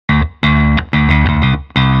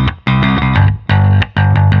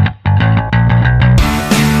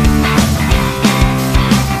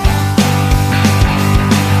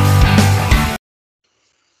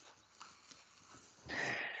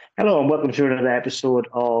Hello and welcome to another episode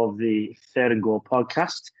of the Third and Goal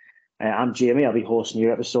podcast. I'm Jamie. I'll be hosting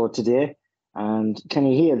your episode today. And can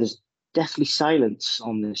you hear there's deathly silence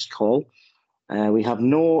on this call? We have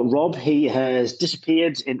no Rob. He has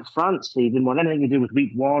disappeared into France. He didn't want anything to do with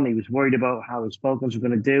week one. He was worried about how his Falcons were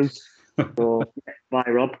going to do. So, bye,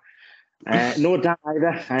 Rob. No Dan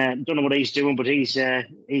either. Don't know what he's doing, but he's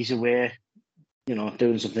away,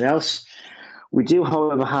 doing something else. We do,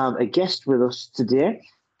 however, have a guest with us today.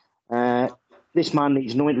 This man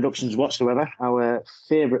needs no introductions whatsoever. Our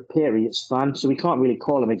favourite Patriots fan, so we can't really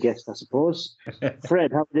call him a guest, I suppose.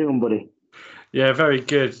 Fred, how you doing, buddy? Yeah, very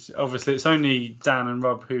good. Obviously, it's only Dan and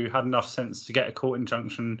Rob who had enough sense to get a court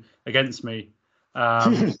injunction against me,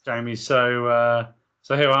 Jamie. So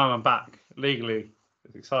here I am. I'm back legally.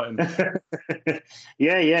 It's exciting.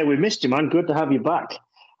 Yeah, we missed you, man. Good to have you back.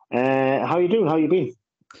 How you doing? How you been?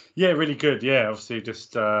 Yeah, really good. Yeah, obviously,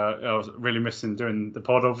 just I was really missing doing the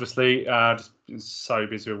pod. Obviously, just been so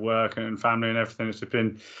busy with work and family and everything. It's just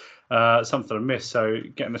been something I missed. So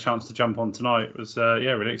getting the chance to jump on tonight was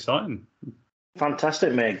really exciting.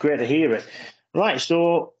 Fantastic, mate. Great to hear it. Right,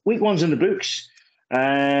 so week one's in the books.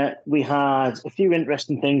 We had a few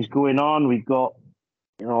interesting things going on. We've got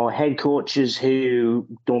head coaches who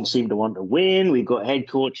don't seem to want to win. We've got head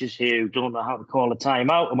coaches who don't know how to call a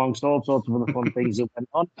timeout, amongst all sorts of other fun things that went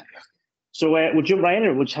on. So we'll jump right in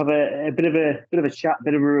it. We'll just have a bit of a chat, a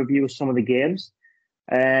bit of a review of some of the games.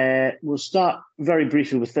 We'll start very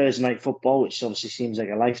briefly with Thursday Night Football, which obviously seems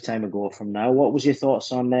like a lifetime ago from now. What was your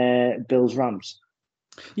thoughts on Bills Rams?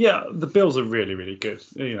 Yeah, the Bills are really, really good.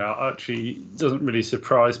 Actually, doesn't really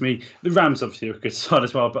surprise me. The Rams obviously are a good side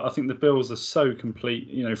as well, but I think the Bills are so complete.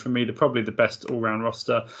 For me, they're probably the best all-round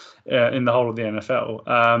roster in the whole of the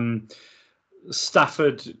NFL.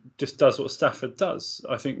 Stafford just does what Stafford does,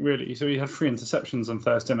 I think, really. So he had 3 interceptions on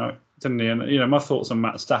Thursday night, didn't he? And, my thoughts on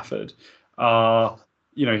Matt Stafford are,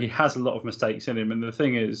 he has a lot of mistakes in him. And the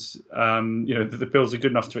thing is, the Bills are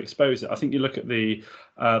good enough to expose it. I think you look at the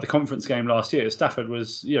conference game last year, Stafford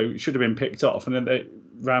was, should have been picked off, and then the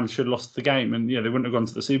Rams should have lost the game, and, they wouldn't have gone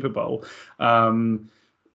to the Super Bowl.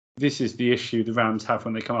 This is the issue the Rams have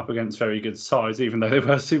when they come up against very good sides, even though they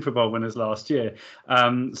were Super Bowl winners last year. I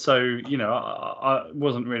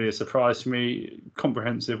wasn't really a surprise for me.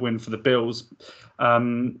 Comprehensive win for the Bills,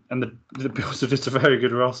 and the Bills are just a very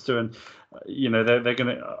good roster, and they are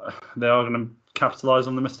gonna capitalise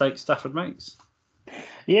on the mistakes Stafford makes.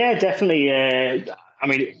 Yeah, definitely. I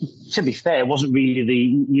mean, to be fair, it wasn't really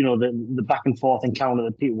the back and forth encounter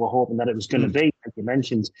that people were hoping that it was going to be, like you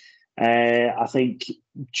mentioned. I think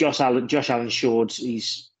Josh Allen showed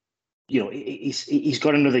he's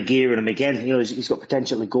got another gear in him again. He's got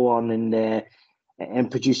potential to go on and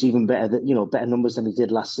produce even better numbers than he did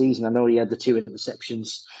last season. I know he had the 2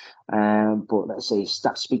 interceptions, but let's say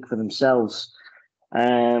stats speak for themselves.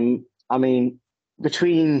 I mean,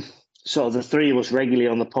 between sort of the 3 of us regularly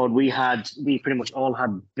on the pod, we pretty much all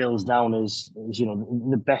had Bills down as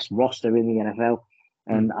the best roster in the NFL.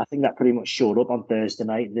 And I think that pretty much showed up on Thursday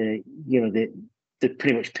night. They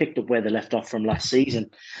pretty much picked up where they left off from last season.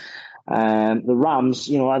 The Rams,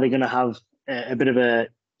 are they going to have a bit of a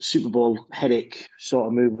Super Bowl headache sort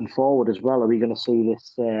of moving forward as well? Are we going to see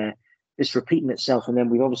this repeating itself? And then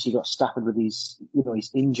we've obviously got Stafford with his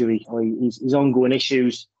injury or his ongoing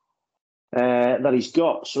issues that he's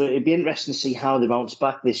got. So it'd be interesting to see how they bounce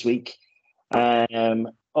back this week.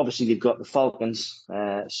 Obviously, they've got the Falcons,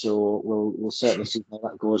 so we'll certainly see how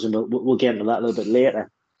that goes, and we'll get into that a little bit later.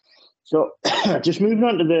 So, just moving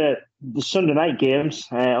on to the Sunday night games,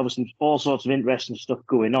 obviously all sorts of interesting stuff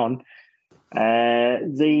going on.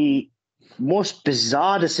 The most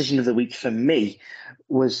bizarre decision of the week for me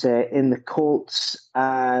was in the Colts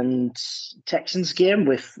and Texans game,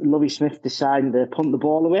 with Lovie Smith deciding to punt the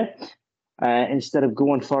ball away. Instead of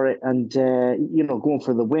going for it and going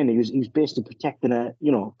for the win, he was basically protecting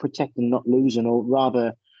not losing, or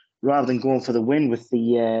rather than going for the win with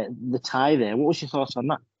the tie there. What was your thoughts on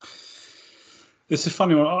that? It's a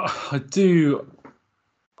funny one. I do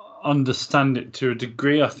understand it to a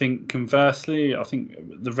degree. I think conversely,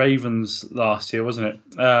 the Ravens last year, wasn't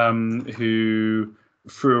it, who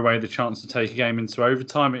threw away the chance to take a game into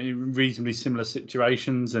overtime in reasonably similar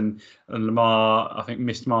situations, and Lamar, I think,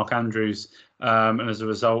 missed Mark Andrews, and as a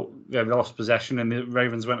result, they lost possession, and the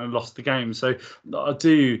Ravens went and lost the game. So I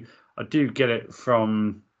do get it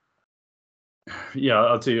from,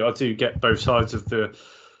 I do get both sides of the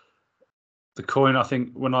coin. I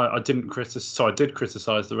think when I did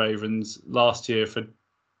criticize the Ravens last year for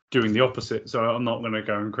doing the opposite, so I'm not going to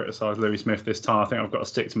go and criticize Louis Smith this time. I think I've got to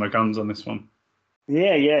stick to my guns on this one.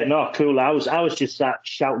 Yeah, no, cool. I was just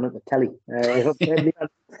shouting at the telly.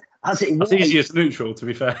 as it was. That's easiest neutral, to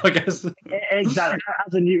be fair, I guess. Exactly.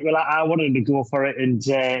 As a neutral, I wanted to go for it and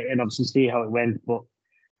obviously see how it went. But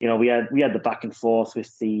we had the back and forth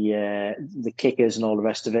with the kickers and all the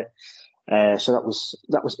rest of it. So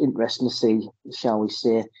that was interesting to see, shall we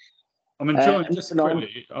say? I'm enjoying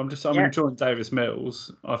enjoying Davis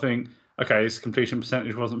Mills. I think his completion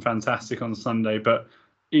percentage wasn't fantastic on Sunday, but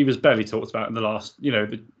he was barely talked about in the last,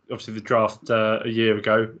 obviously the draft a year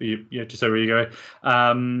ago, just over a year ago.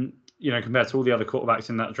 Compared to all the other quarterbacks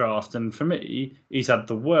in that draft, and for me, he's had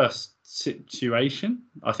the worst situation,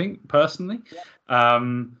 I think, personally. Yeah.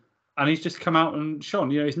 And he's just come out and shone.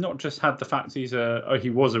 He's not just had the fact he was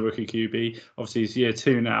a rookie QB. Obviously, he's year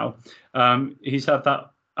 2 now. He's had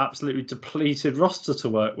that absolutely depleted roster to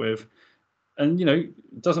work with, and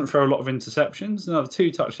doesn't throw a lot of interceptions. Another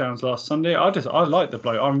 2 touchdowns last Sunday. I like the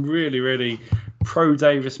bloke. I'm really, really pro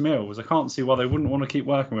Davis Mills. I can't see why they wouldn't want to keep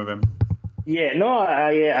working with him. Yeah, no,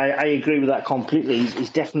 I agree with that completely. He's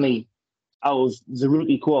definitely out of the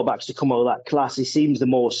rookie quarterbacks to come out of that class. He seems the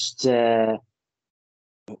most,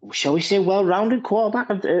 shall we say, well-rounded quarterback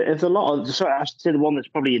of the lot. Sorry, I should say the one that's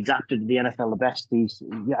probably adapted to the NFL the best. He's,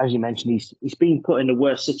 as you mentioned, he's been put in the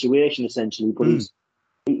worst situation essentially, but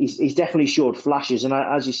he's definitely showed flashes. And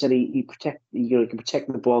as you said, he can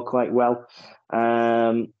protect the ball quite well.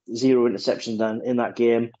 0 interceptions in that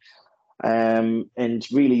game. And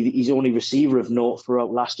really, he's only receiver of note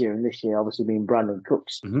throughout last year and this year, obviously being Brandon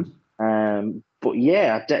Cooks. Mm-hmm. But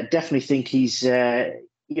yeah, I definitely think he's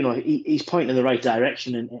he's pointing in the right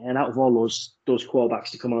direction. And out of all those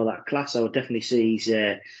quarterbacks to come out of that class, I would definitely say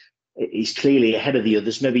he's clearly ahead of the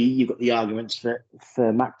others. Maybe you've got the arguments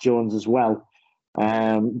for Mac Jones as well,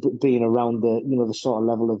 being around the sort of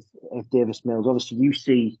level of Davis Mills. Obviously, you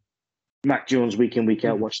see Mac Jones week in, week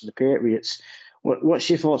out watching the Patriots. What's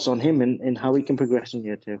your thoughts on him and how he can progress in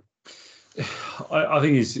year 2? I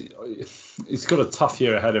think he's got a tough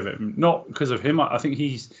year ahead of him. Not because of him. I think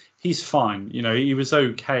he's fine. He was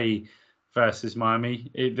okay versus Miami.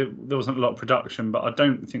 There wasn't a lot of production, but I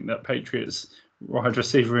don't think that Patriots wide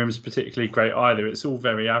receiver room is particularly great either. It's all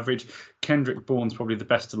very average. Kendrick Bourne's probably the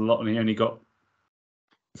best of the lot, and he only got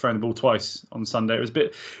thrown the ball twice on Sunday.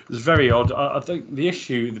 It was very odd. I think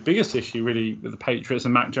the biggest issue really with the Patriots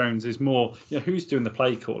and Mac Jones is more, who's doing the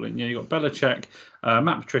play calling. You've got Belichick,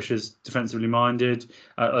 Matt Patricia's defensively minded,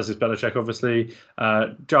 as is Belichick obviously.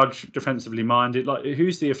 Judge defensively minded. Like,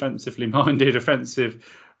 who's the offensively minded offensive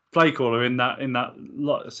play caller in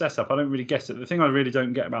that setup? I don't really get it. The thing I really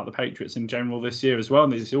don't get about the Patriots in general this year as well,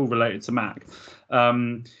 and it's all related to Mac,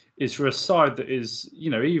 is for a side that is,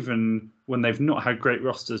 even when they've not had great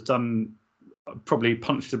rosters, done probably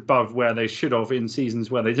punched above where they should have in seasons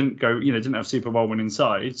where they didn't go, didn't have Super Bowl winning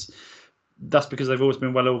sides. That's because they've always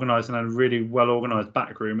been well organised and had a really well organised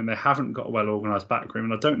backroom, and they haven't got a well organised backroom.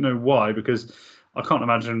 And I don't know why, because I can't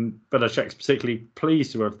imagine Belichick's particularly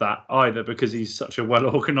pleased with that either, because he's such a well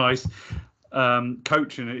organised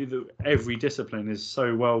coach, and every discipline is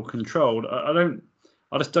so well controlled.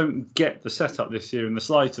 I just don't get the setup this year in the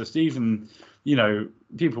slightest. Even,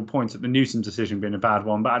 people point at the Newton decision being a bad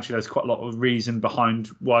one, but actually there's quite a lot of reason behind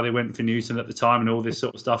why they went for Newton at the time and all this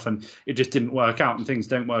sort of stuff, and it just didn't work out, and things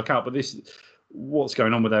don't work out. But what's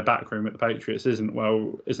going on with their backroom at the Patriots isn't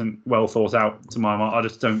well thought out to my mind. I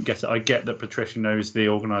just don't get it. I get that Patricia knows the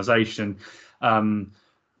organisation,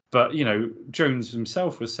 but Jones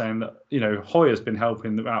himself was saying that Hoyer's been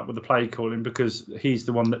helping them out with the play calling because he's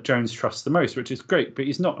the one that Jones trusts the most, which is great. But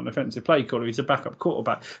he's not an offensive play caller; he's a backup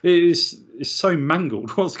quarterback. It's so mangled.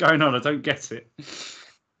 What's going on? I don't get it.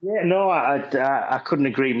 Yeah, no, I couldn't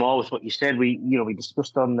agree more with what you said. We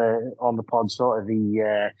discussed on the pod sort of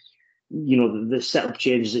the setup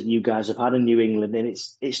changes that you guys have had in New England, and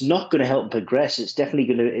it's not going to help progress. It's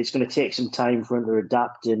definitely going to take some time for him to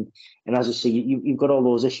adapt, and as I say, you've got all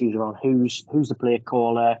those issues around who's the play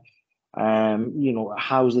caller,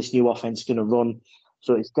 how's this new offense going to run.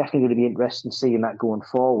 So it's definitely going to be interesting seeing that going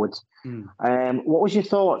forward. What was your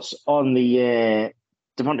thoughts on the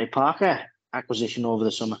Devontae Parker acquisition over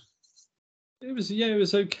the summer? It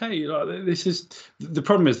was okay. Like, this is the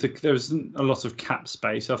problem is that there wasn't a lot of cap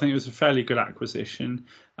space. I think it was a fairly good acquisition,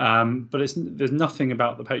 but there's nothing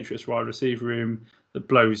about the Patriots wide receiver room that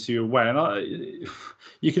blows you away. And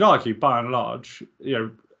you could argue, by and large,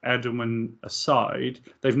 Edelman aside,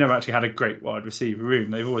 they've never actually had a great wide receiver room.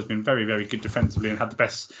 They've always been very, very good defensively and had the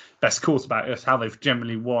best quarterback. That's how they've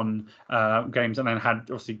generally won games, and then had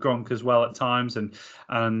obviously Gronk as well at times, and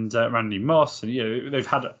Randy Moss, and they've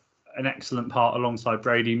had an excellent part alongside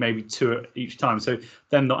Brady, maybe 2 at each time. So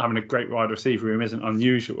them not having a great wide receiver room isn't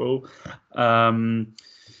unusual.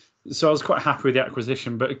 So I was quite happy with the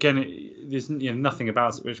acquisition, but again, there's nothing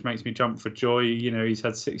about it which makes me jump for joy. He's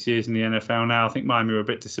had 6 years in the NFL now. I think Miami were a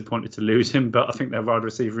bit disappointed to lose him, but I think their wide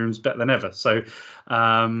receiver room is better than ever. So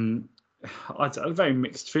I have very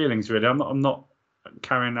mixed feelings, really. I'm not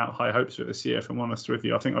carrying out high hopes for this year, if I'm honest with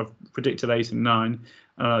you. I think I've predicted 8 and 9,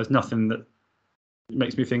 and there's nothing that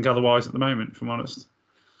makes me think otherwise at the moment, if I'm honest.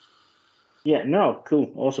 Yeah, no,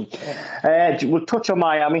 cool, awesome. We'll touch on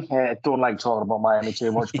Miami. Don't like talking about Miami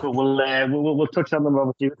too much, but we'll touch on them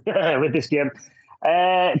obviously with this game.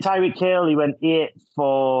 Tyreek Hill, he went 8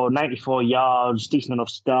 for 94 yards, decent enough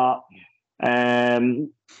start.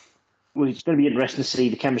 Well, it's going to be interesting to see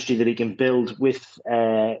the chemistry that he can build with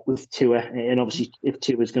Tua, and obviously if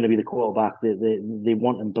Tua is going to be the quarterback that they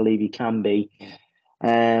want and believe he can be.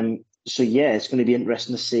 So yeah, it's going to be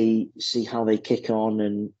interesting to see how they kick on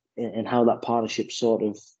and how that partnership sort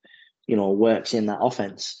of, works in that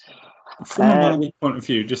offense. From a Miami point of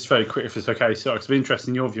view, just very quick, if it's okay, so it's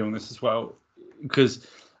interesting your view on this as well, because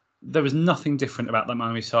there was nothing different about that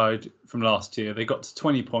Miami side from last year. They got to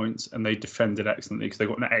 20 points and they defended excellently because they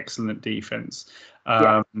got an excellent defense.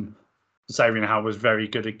 Xavier Howard was very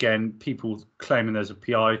good again. People claiming there's a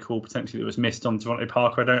PI call potentially that was missed on Devontae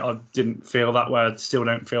Parker. I didn't feel that way. I still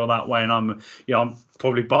don't feel that way, and I'm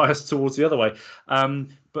probably biased towards the other way.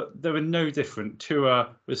 But they were no different.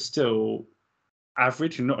 Tua was still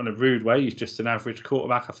average, and not in a rude way. He's just an average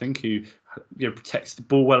quarterback, I think, who protects the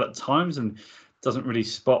ball well at times and doesn't really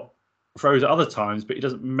spot throws at other times, but he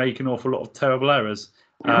doesn't make an awful lot of terrible errors.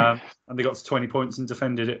 And they got to 20 points and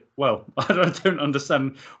defended it well. I don't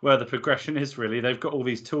understand where the progression is, really. They've got all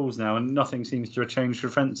these tools now, and nothing seems to have changed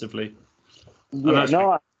defensively.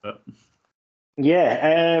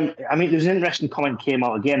 Yeah, I mean, there's an interesting comment came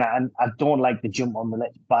out again, and I don't like the jump on the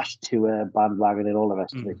let's bash to a bandwagon and all the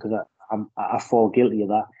rest of it, because I fall guilty of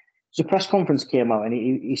that. So, press conference came out, and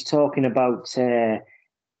he's talking about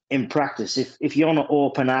in practice, if you're not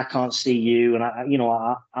open, I can't see you, and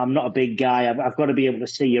I'm not a big guy. I've got to be able to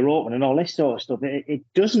see you're open, and all this sort of stuff. It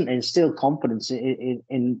doesn't instill confidence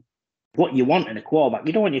in what you want in a quarterback.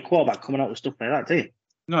 You don't want your quarterback coming out with stuff like that, do you?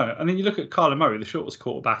 No, and then you look at Kyler Murray, the shortest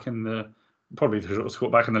quarterback in the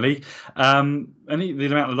league, and the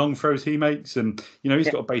amount of long throws he makes, and he's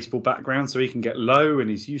got a baseball background, so he can get low, and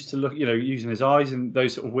he's used to using his eyes in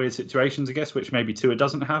those sort of weird situations, I guess, which maybe Tua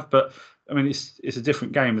doesn't have. But I mean, it's a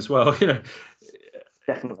different game as well.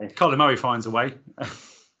 Definitely. Kyler Murray finds a way.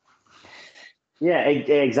 Yeah,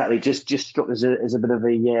 exactly. Just struck as a bit of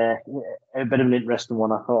an interesting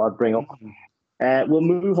one. I thought I'd bring up. We'll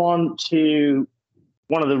move on to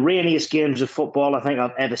one of the rainiest games of football I think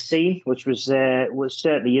I've ever seen, which was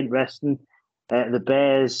certainly interesting. The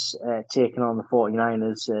Bears taking on the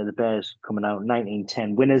 49ers. The Bears coming out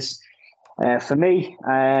 19-10 winners. For me,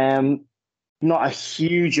 not a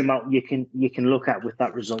huge amount you can look at with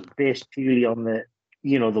that result, based purely on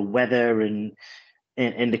the weather and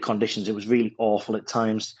the conditions. It was really awful at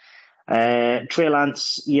times. Trey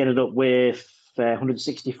Lance, he ended up with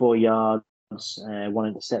 164 yards, 1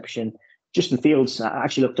 interception. Justin Fields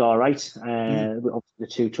actually looked all right. The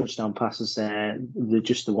 2 touchdown passes,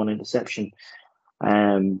 just the 1 interception.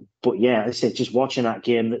 But yeah, I said, just watching that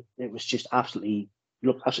game, it was just absolutely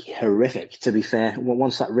horrific. To be fair,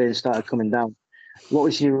 once that rain started coming down, what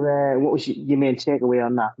was your main takeaway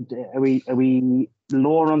on that? Are we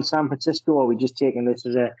lower on San Francisco, or are we just taking this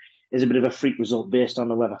as a bit of a freak result based on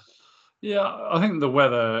the weather? Yeah, I think the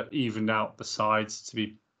weather evened out the sides, to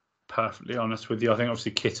be perfectly honest with you. I think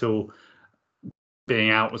obviously Kittle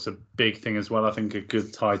being out was a big thing as well. I think a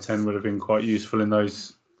good tight end would have been quite useful in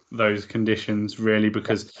those conditions, really,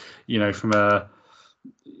 because from a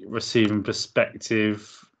receiving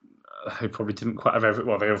perspective, they probably didn't quite have everything.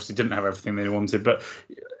 Well, they obviously didn't have everything they wanted, but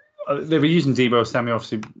they were using Deebo Samuel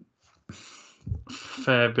obviously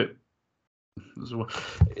fair bit.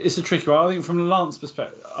 It's a tricky one. I think from Lance's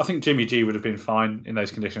perspective, I think Jimmy G would have been fine in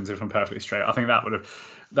those conditions, if I'm perfectly straight. I think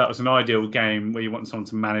that was an ideal game where you want someone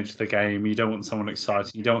to manage the game. You don't want someone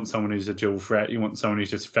excited. You don't want someone who's a dual threat. You want someone who's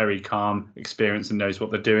just very calm, experienced, and knows what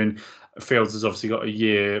they're doing. Fields has obviously got a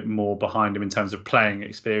year more behind him in terms of playing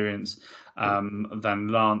experience than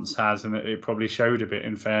Lance has, and it probably showed a bit,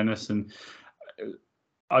 in fairness. And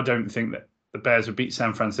I don't think that the Bears would beat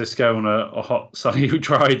San Francisco on a hot, sunny,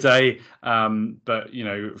 dry day. But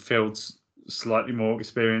Fields slightly more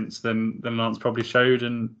experience than Lance probably showed,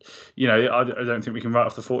 and I don't think we can write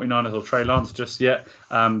off the 49ers or Trey Lance just yet.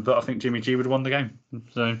 But I think Jimmy G would have won the game.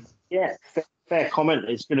 So yeah, fair comment.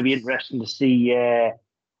 It's going to be interesting to see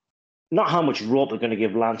not how much rope they're going to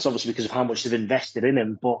give Lance, obviously because of how much they've invested in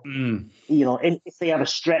him, but if they have a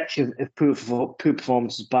stretch of poor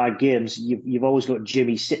performances, bad games, you've always got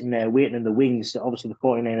Jimmy sitting there waiting in the wings. So obviously the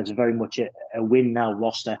 49ers are very much a win now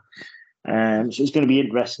roster. So it's going to be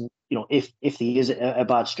interesting, if there is a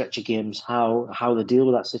bad stretch of games, how they deal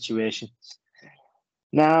with that situation.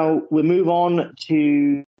 Now we move on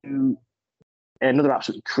to another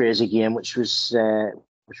absolutely crazy game, which was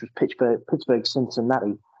Pittsburgh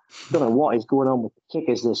Cincinnati. Don't know what is going on with the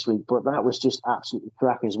kickers this week, but that was just absolutely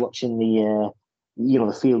crackers watching the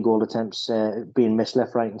field goal attempts being missed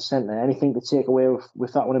left, right, and centre. Anything to take away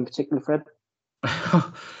with that one in particular, Fred?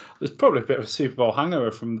 There's probably a bit of a Super Bowl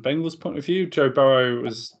hangover from the Bengals' point of view. Joe Burrow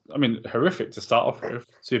was, horrific to start off with,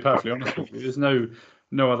 to be perfectly honest with you. There's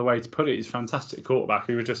no other way to put it. He's a fantastic quarterback.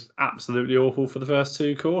 He was just absolutely awful for the first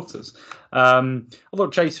two quarters. I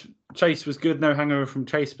thought Chase was good. No hangover from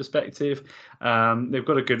Chase's perspective. They've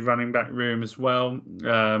got a good running back room as well.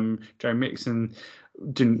 Joe Mixon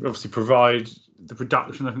didn't obviously provide the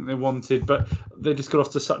production I think they wanted, but they just got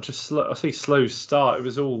off to such a slow start. It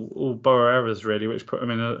was all Burrow errors really, which put them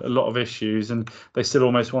in a lot of issues, and they still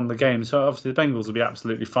almost won the game. So obviously the Bengals will be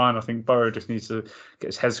absolutely fine. I think Burrow just needs to get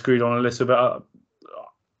his head screwed on a little bit. I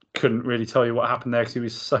couldn't really tell you what happened there because he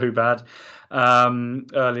was so bad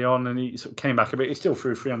early on, and he sort of came back a bit. He still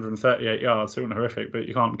threw 338 yards, so it wasn't horrific, but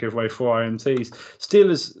you can't give away 4 INTs.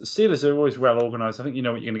 Steelers are always well organised. I think you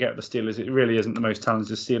know what you're going to get with the Steelers. It really isn't the most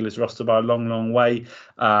talented Steelers roster by a long, long way.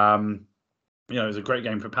 It was a great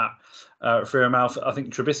game for Pat Freiermuth. I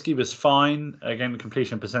think Trubisky was fine. Again,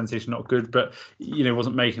 completion percentage not good, but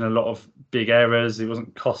wasn't making a lot of big errors. He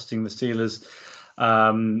wasn't costing the Steelers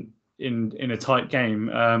in a tight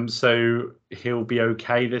game. So he'll be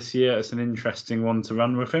okay this year. It's an interesting one to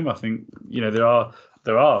run with him. I think there are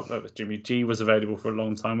Jimmy G was available for a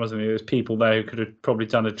long time, wasn't he? There's people there who could have probably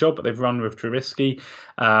done a job, but they've run with Trubisky.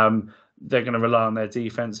 They're going to rely on their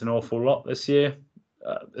defense an awful lot this year.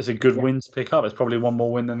 It's a good win to pick up. It's probably one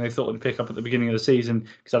more win than they thought they'd pick up at the beginning of the season,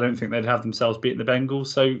 because I don't think they'd have themselves beating the Bengals.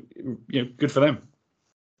 So, good for them.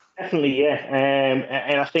 Definitely, yeah.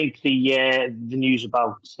 And I think the news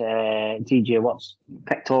about TJ Watt's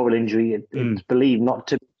pectoral injury, it's believed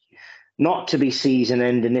not to be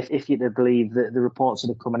season-ending, if you're to believe the reports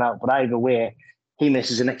that are coming out. But either way, he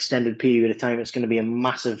misses an extended period of time. It's going to be a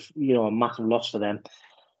massive loss for them.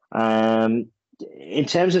 In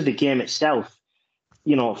terms of the game itself,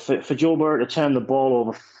 for Joe Burrow to turn the ball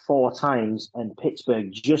over 4 times and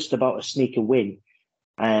Pittsburgh just about to sneak a win,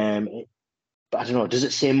 I don't know. Does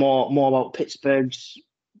it say more about Pittsburgh's,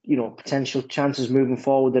 potential chances moving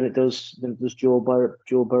forward than it does Joe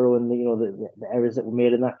Burrow and the errors that were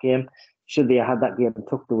made in that game? Should they have had that game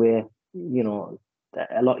tucked away,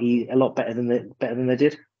 a lot better than they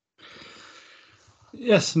did?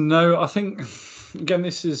 Yes, no. I think again,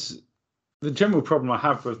 this is the general problem I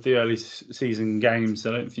have with the early season games.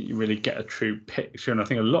 I don't think you really get a true picture, and I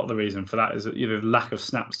think a lot of the reason for that is that the lack of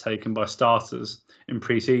snaps taken by starters in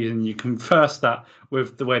pre-season. You converse that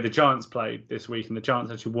with the way the Giants played this week, and the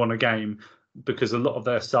Giants actually won a game because a lot of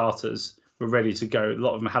their starters were ready to go. A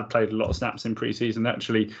lot of them had played a lot of snaps in pre-season.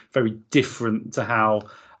 Actually, very different to how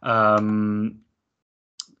how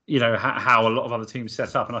a lot of other teams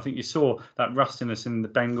set up. And I think you saw that rustiness in the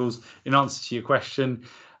Bengals. In answer to your question,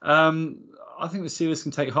 I think the Steelers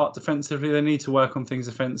can take heart defensively. They need to work on things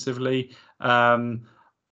offensively.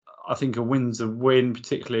 I think a win's a win,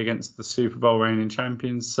 particularly against the Super Bowl reigning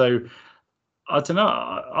champions. So I don't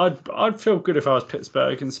know. I'd feel good if I was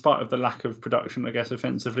Pittsburgh, in spite of the lack of production, I guess,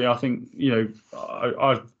 offensively. I think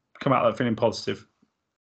I'd come out of that feeling positive.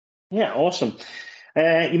 Yeah, awesome.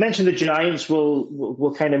 You mentioned the Giants.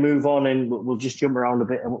 We'll kind of move on, and we'll just jump around a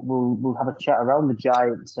bit, and we'll have a chat around the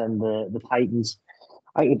Giants and the Titans.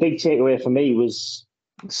 I think the big takeaway for me was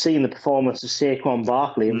seeing the performance of Saquon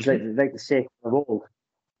Barkley. It was like the Saquon of old.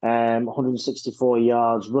 164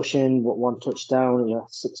 yards rushing, 1 touchdown,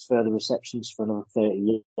 6 further receptions for another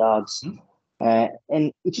 30 yards.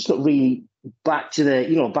 And it just looked really back to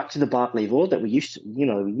the Barkley of old that we used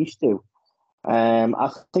to.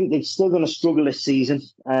 I think they're still going to struggle this season.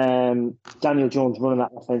 Daniel Jones running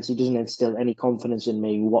that offense, he doesn't instill any confidence in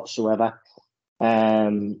me whatsoever.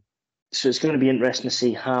 So it's going to be interesting to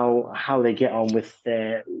see how they get on with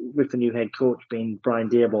the new head coach being Brian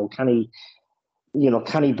Daboll.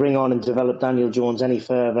 Can he bring on and develop Daniel Jones any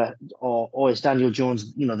further, or is Daniel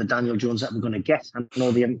Jones, the Daniel Jones that we're going to get? I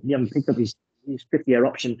know they haven't picked up his 5th-year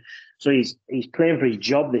option, so he's playing for his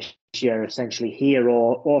job this year, essentially here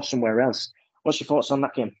or somewhere else. What's your thoughts on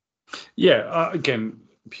that game? Yeah, again,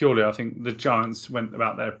 purely, I think the Giants went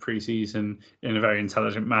about their pre-season in a very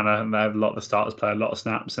intelligent manner, and they had a lot of the starters play a lot of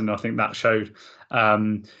snaps, and I think that showed.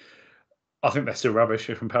 I think they're still rubbish,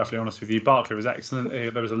 if I'm perfectly honest with you. Barkley was excellent.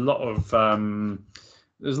 There was a lot of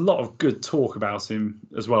there's a lot of good talk about him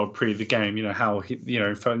as well pre the game. You know how he,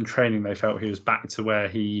 in training they felt he was back to where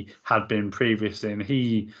he had been previously, and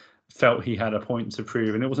he felt he had a point to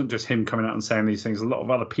prove. And it wasn't just him coming out and saying these things. A lot of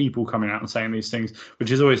other people coming out and saying these things,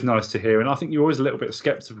 which is always nice to hear. And I think you're always a little bit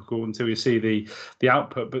skeptical until you see the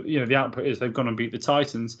output. But the output is they've gone and beat the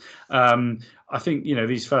Titans. I think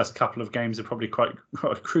these first couple of games are probably quite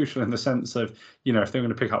crucial in the sense of if they're going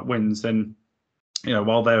to pick up wins, then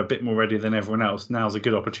while they're a bit more ready than everyone else, now's a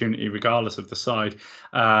good opportunity regardless of the side.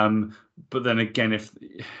 But then again, if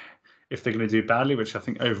they're going to do badly, which I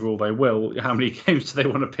think overall they will, how many games do they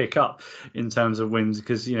want to pick up in terms of wins?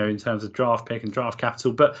 Because in terms of draft pick and draft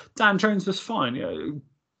capital. But Dan Jones was fine.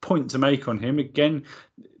 Point to make on him again.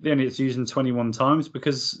 Then it's using 21 times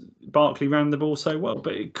because Barkley ran the ball so well.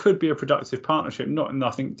 But it could be a productive partnership.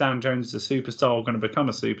 I think Dan Jones is a superstar or going to become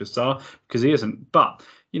a superstar because he isn't. But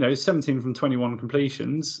 17 from 21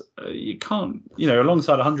 completions, you can't.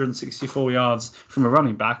 Alongside 164 yards from a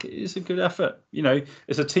running back, it's a good effort.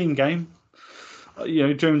 It's a team game.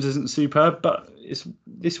 Jones isn't superb, but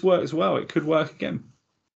this works well. It could work again.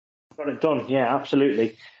 Got it done. Yeah,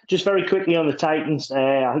 absolutely. Just very quickly on the Titans,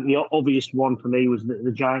 I think the obvious one for me was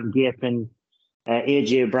the giant gaping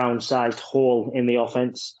A.J. Brown-sized hole in the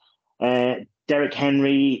offense. Derrick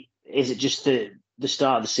Henry, is it just the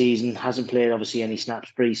start of the season, hasn't played obviously any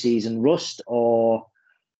snaps pre-season, rust, or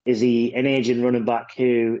is he an aging running back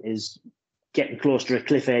who is getting close to a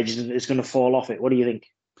cliff edge and is going to fall off it? What do you think?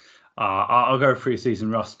 I'll go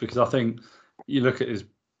pre-season rust because I think you look at his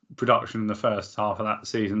production in the first half of that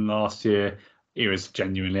season last year, he was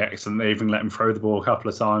genuinely excellent. They even let him throw the ball a couple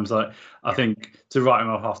of times. I think to write him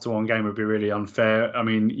off after one game would be really unfair. I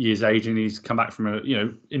mean, he is aging. He's come back from a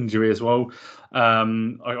injury as well.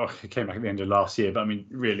 He came back at the end of last year, but I mean,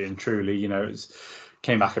 really and truly,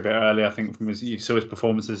 came back a bit early. I think you saw his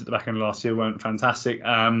performances at the back end of last year weren't fantastic.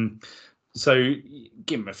 So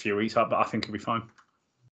give him a few weeks up, but I think he'll be fine.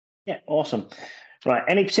 Yeah, awesome. Right,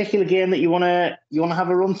 any particular game that you wanna have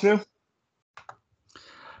a run through?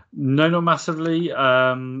 No, not massively.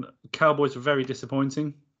 Cowboys were very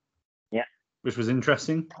disappointing. Yeah, which was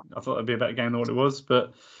interesting. I thought it'd be a better game than what it was,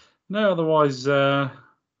 but no. Otherwise, I'm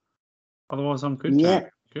good. Yeah,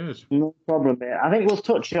 good. No problem. I think we'll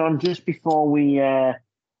touch on just before we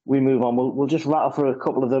move on. We'll just rattle through a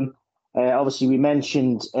couple of them. Obviously, we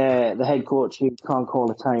mentioned the head coach who can't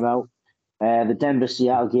call a timeout. The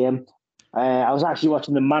Denver-Seattle game. I was actually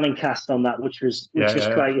watching the Manning cast on that, which was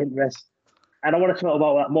quite interesting. And I want to talk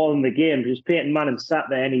about that more than the game because Peyton Manning sat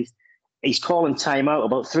there and he's calling timeout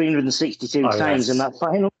about 362 times in that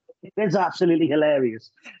final. It's absolutely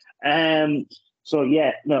hilarious. Russell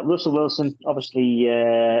Wilson obviously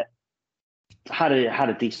had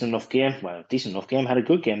a decent enough game. Well, decent enough game. Had a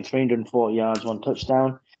good game. 340 yards, 1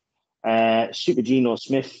 touchdown. Super Geno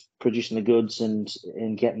Smith producing the goods and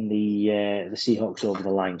getting the Seahawks over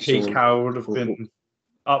the line. Pete Carroll would have been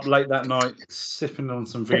up late that night, sipping on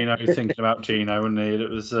some vino, thinking about Geno, wouldn't he? It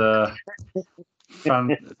was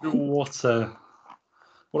fun. What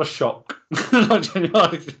a shock!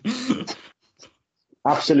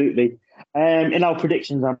 Absolutely. In our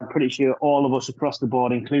predictions, I'm pretty sure all of us across the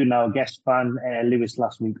board, including our guest fan Lewis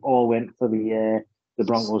last week, all went for the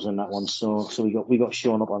Broncos in that one. So we got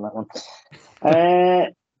shown up on that one.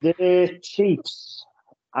 The Chiefs,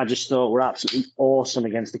 I just thought were absolutely awesome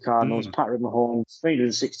against the Cardinals. Patrick Mahomes,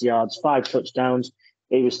 360 yards, 5 touchdowns.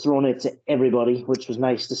 He was throwing it to everybody, which was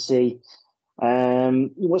nice to see.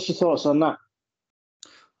 What's your thoughts on that?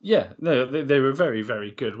 Yeah, no, they were very, very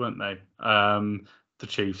good, weren't they? The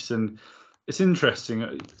Chiefs. And it's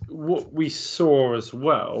interesting. What we saw as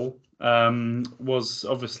well was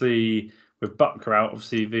obviously with Butker out,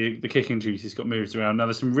 obviously the kicking duties got moved around. Now,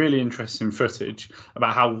 there's some really interesting footage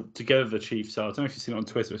about how together the Chiefs are. I don't know if you've seen it on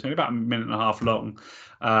Twitter. It's only about a minute and a half long,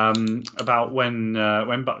 about when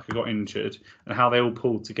Butker got injured and how they all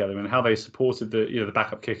pulled together and how they supported the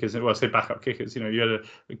backup kickers. Well, I say backup kickers. You had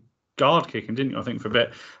a guard kicking, didn't you? I think for a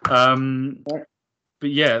bit. But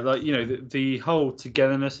yeah, the whole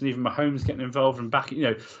togetherness and even Mahomes getting involved and back,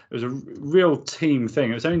 it was a real team thing.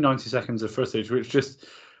 It was only 90 seconds of footage, which just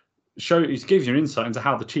gives you an insight into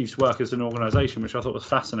how the Chiefs work as an organisation, which I thought was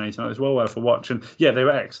fascinating. It was well worth a watch. And yeah, they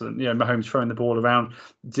were excellent. Mahomes throwing the ball around.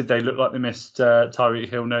 Did they look like they missed Tyreek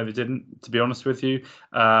Hill? No, they didn't, to be honest with you.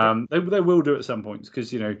 They will do at some points because,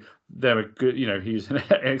 they're a good, he's an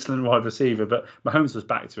excellent wide receiver, but Mahomes was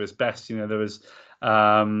back to his best. There was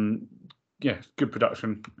good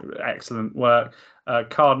production, excellent work.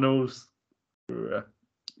 Cardinals,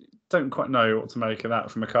 don't quite know what to make of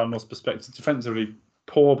that from a Cardinals perspective. Defensively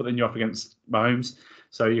poor, but then you're up against Mahomes,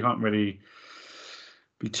 so you can't really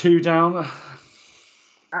be too down.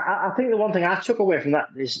 I think the one thing I took away from that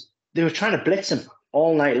is they were trying to blitz him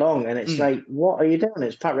all night long, and it's like, what are you doing?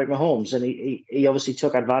 It's Patrick Mahomes, and he obviously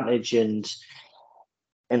took advantage and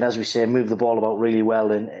as we say, moved the ball about really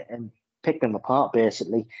well and picked them apart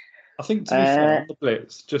basically. I think, to be fair, on the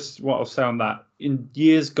blitz, just what I'll say on that, in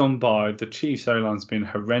years gone by, the Chiefs O-line's been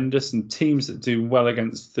horrendous, and teams that do well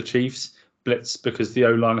against the Chiefs blitz because the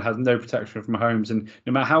O-line has no protection from Mahomes. And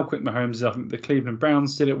no matter how quick Mahomes is, I think the Cleveland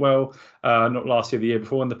Browns did it well, not last year, the year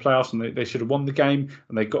before in the playoffs, and they should have won the game,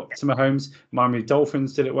 and they got to Mahomes. Miami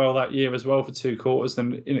Dolphins did it well that year as well for 2 quarters,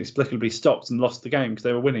 then inexplicably stopped and lost the game because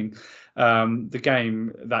they were winning the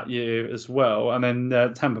game that year as well. And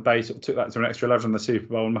then Tampa Bay sort of took that to an extra 11 in the Super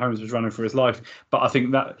Bowl, and Mahomes was running for his life. But I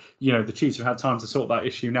think that, the Chiefs have had time to sort that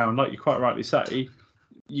issue now, and like you quite rightly say,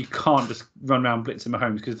 you can't just run around blitzing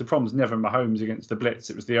Mahomes, because the problem's never Mahomes against the blitz,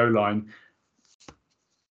 it was the O-line.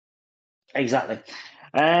 Exactly.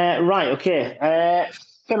 Right, okay.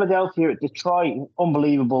 Philadelphia at Detroit,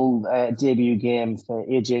 unbelievable debut game for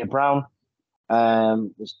A.J. Brown.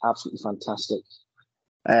 It was absolutely fantastic.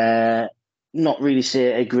 Not really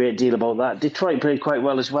say a great deal about that. Detroit played quite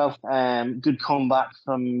well as well. Good comeback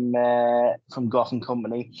from Goff and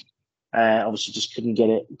company. Obviously, just couldn't get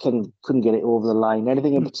it over the line.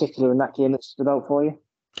 Anything in particular in that game that stood out for you?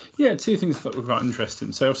 Yeah, 2 things that were quite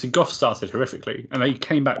interesting. So obviously Goff started horrifically, and he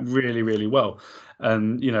came back really, really well.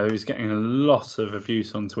 And, he was getting a lot of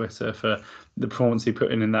abuse on Twitter for the performance he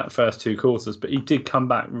put in that first 2 quarters. But he did come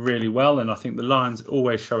back really well. And I think the Lions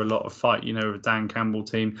always show a lot of fight, with a Dan Campbell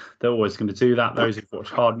team. They're always going to do that. Those who've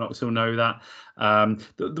watched Hard Knocks will know that.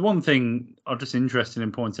 The one thing I'm just interested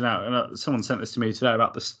in pointing out, and someone sent this to me today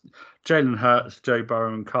about this, Jalen Hurts, Joe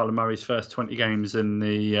Burrow, and Kyler Murray's first 20 games in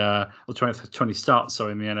the 20 starts,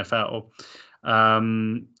 in the NFL.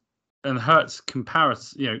 And Hurts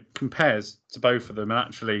compares to both of them, and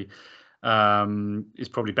actually is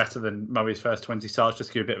probably better than Murray's first 20 starts. Just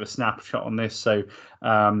to give a bit of a snapshot on this. So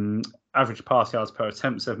average pass yards per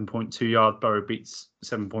attempt, 7.2 yards. Burrow beats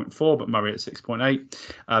 7.4, but Murray at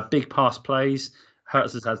 6.8. Big pass plays.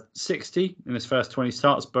 Hurts has had 60 in his first 20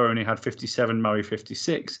 starts. Burrow only had 57, Murray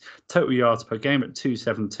 56. Total yards per game at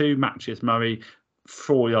 272, matches Murray,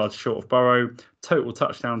 4 yards short of Burrow. Total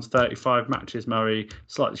touchdowns 35, matches Murray,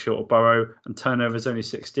 slightly short of Burrow. And turnovers only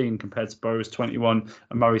 16 compared to Burrow's 21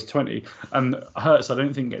 and Murray's 20. And Hurts, I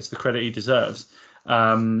don't think, gets the credit he deserves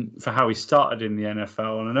for how he started in the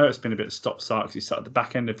NFL. And I know it's been a bit stop-start because he started the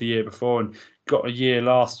back end of the year before and got a year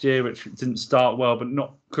last year which didn't start well, but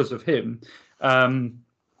not because of him.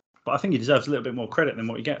 But I think he deserves a little bit more credit than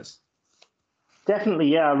what he gets. Definitely,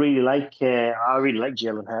 yeah. I really like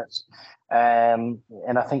Jalen Hurts, and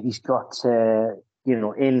I think he's got in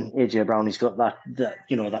AJ Brown, he's got that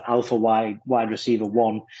alpha wide receiver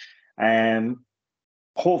one.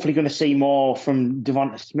 Hopefully, going to see more from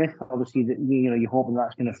Devonta Smith. Obviously, you're hoping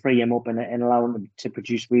that's going to free him up and allow him to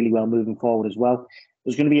produce really well moving forward as well.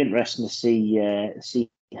 It's going to be interesting to see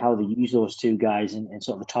how they use those 2 guys and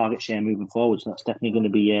sort of the target share moving forward. So that's definitely going to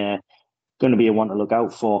be a one to look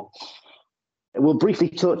out for. We'll briefly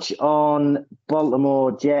touch on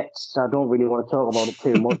Baltimore Jets. I don't really want to talk about it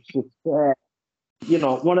too much. It's,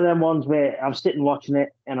 one of them ones where I'm sitting watching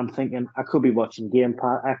it and I'm thinking, I could be watching Game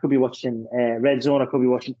Pass, I could be watching Red Zone, I could be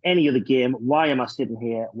watching any other game. Why am I sitting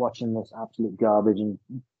here watching this absolute garbage and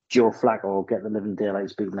Joe Flacco get the living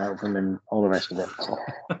daylights beaten out of him and all the rest of it?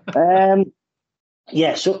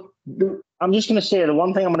 So I'm just going to say the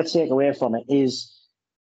one thing I'm going to take away from it is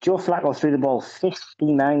Joe Flacco threw the ball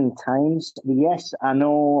 59 times. Yes, I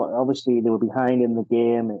know, obviously, they were behind in the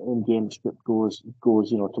game. In-game script goes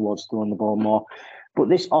towards throwing the ball more. But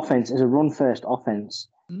this offense is a run-first offense.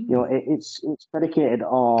 It's predicated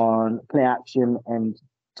on play action, and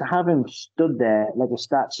to have him stood there like a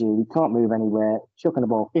statue, he can't move anywhere, chucking the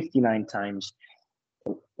ball 59 times,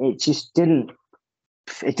 it just didn't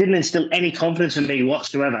instill any confidence in me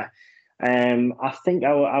whatsoever. I think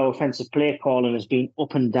our offensive play calling has been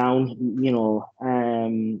up and down.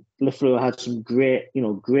 LaFleur had some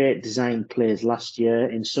great design plays last year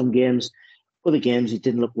in some games. Other games, it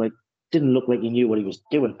didn't look like he knew what he was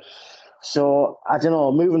doing. So I don't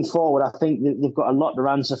know. Moving forward, I think they've got a lot to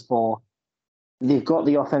answer for. They've got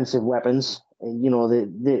the offensive weapons.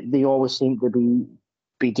 They always seem to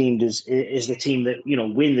be deemed as the team that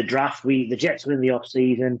win the draft. The Jets win the off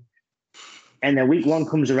season. And then week one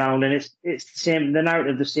comes around, and it's the same. The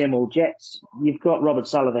narrative, the same old Jets. You've got Robert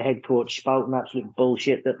Saleh, the head coach, spouting absolute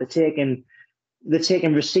bullshit that they're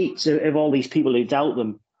taking receipts of all these people who doubt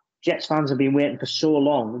them. Jets fans have been waiting for so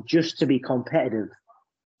long just to be competitive,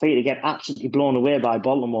 for you to get absolutely blown away by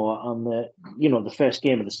Baltimore on the first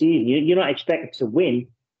game of the season. You're not expecting to win,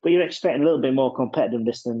 but you're expecting a little bit more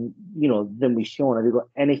competitiveness than we've shown. Have you got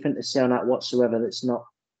anything to say on that whatsoever that's not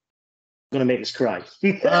going to make us cry?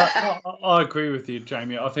 I agree with you,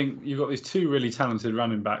 Jamie. I think you've got these two really talented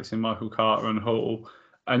running backs in Michael Carter and Hall,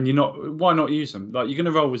 and why not use them? Like, you're going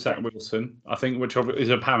to roll with Zach Wilson, I think, which is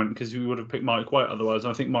apparent because we would have picked Mike White otherwise.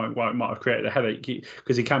 And I think Mike White might have created a headache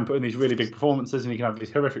because he can put in these really big performances and he can have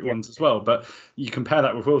these horrific ones as well. But you compare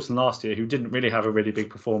that with Wilson last year, who didn't really have a really big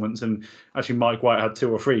performance, and actually Mike White had 2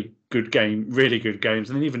 or 3 really good games,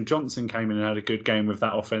 and then even Johnson came in and had a good game with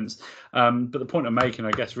that offense. But the point I'm making,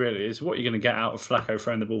 I guess, really is what you're going to get out of Flacco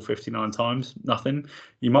throwing the ball 59 times? Nothing.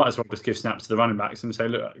 You might as well just give snaps to the running backs and say,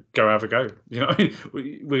 look, go have a go. You know what I mean?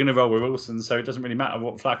 We're going to roll with Wilson, so it doesn't really matter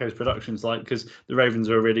what Flacco's production's like, because the Ravens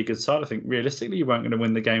are a really good side. I think realistically you weren't going to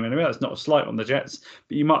win the game anyway. That's not a slight on the Jets,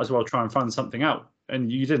 but you might as well try and find something out, and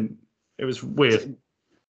you didn't. It was weird.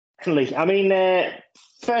 Definitely. I mean,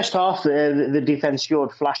 first half, the defense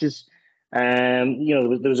showed flashes. There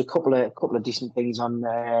was a couple of decent things on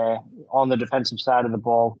the defensive side of the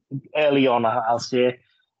ball early on. I'll say,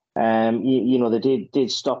 they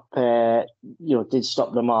did stop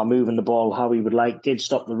Lamar moving the ball how he would like. Did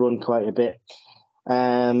stop the run quite a bit.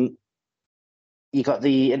 You got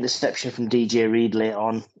the interception from DJ Reed late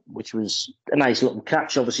on, which was a nice little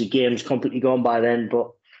catch. Obviously, game's completely gone by then,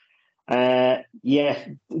 but.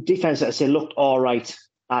 Defense, I say, looked all right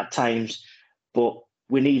at times, but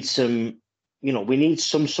we need some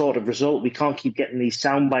sort of result. We can't keep getting these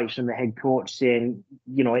sound bites from the head coach saying,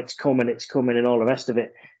 it's coming, and all the rest of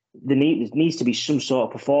it. There needs to be some sort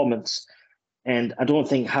of performance, and I don't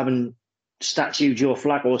think having statue Joe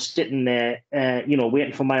Flacco sitting there,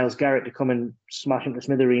 waiting for Myles Garrett to come and smash him to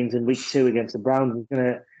smithereens in week 2 against the Browns is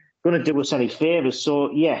gonna do us any favors.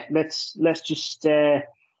 So yeah, let's just.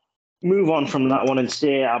 Move on from that one and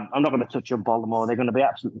say I'm not going to touch on Baltimore. They're going to be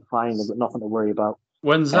absolutely fine. They've got nothing to worry about.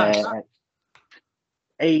 When's that?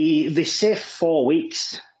 They say 4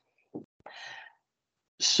 weeks.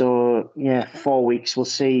 So yeah, 4 weeks. We'll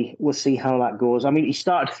see how that goes. I mean, he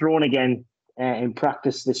started throwing again in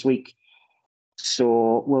practice this week,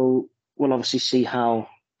 so we'll obviously see how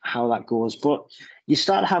that goes. But you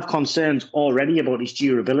start to have concerns already about his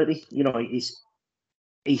durability.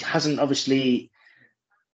 He hasn't obviously.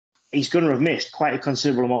 He's going to have missed quite a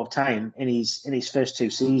considerable amount of time in his first 2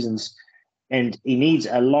 seasons, and he needs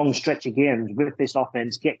a long stretch of games with this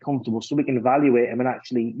offense, get comfortable, so we can evaluate him and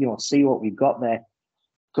actually, see what we've got there.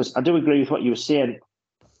 Because I do agree with what you were saying.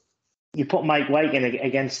 You put Mike White in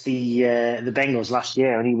against the Bengals last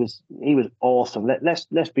year, and he was awesome.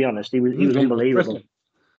 Let's be honest, he was unbelievable.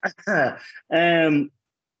 But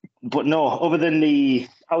no, other than I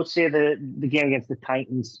would say the game against the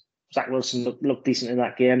Titans. Zach Wilson looked decent in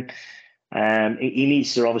that game. He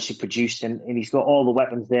needs to obviously produce, and he's got all the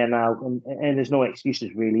weapons there now, and there's no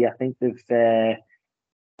excuses really. I think they've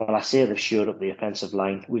shored up the offensive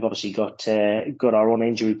line. We've obviously got our own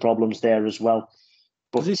injury problems there as well.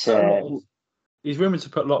 But he's rumoured to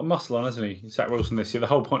put a lot of muscle on, hasn't he, Zach Wilson, this year? The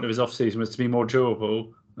whole point of his off-season was to be more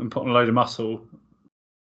durable and put on a load of muscle.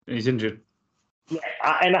 And he's injured. Yeah,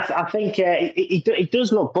 and I think he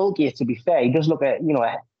does look bulkier. To be fair, he does look like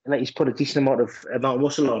he's put a decent amount of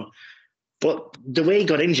muscle on. But the way he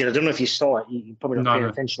got injured, I don't know if you saw it. You probably not paying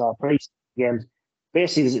attention to our preseason games.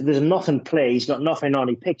 Basically, there's a nothing play. He's got nothing on.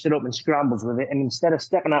 He picks it up and scrambles with it. And instead of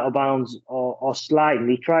stepping out of bounds or sliding,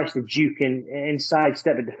 he tries to juke inside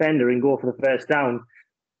step a defender and go for the first down.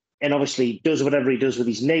 And obviously does whatever he does with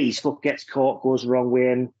his knees. Foot gets caught, goes the wrong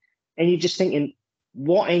way. And you're just thinking,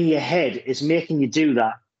 what in your head is making you do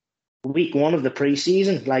that week 1 of the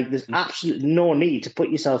preseason? Like, there's absolutely no need to put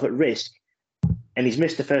yourself at risk. And he's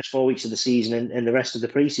missed the first 4 weeks of the season and the rest of the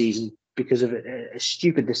preseason because of a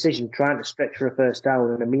stupid decision trying to stretch for a first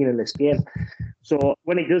down in a meaningless game. So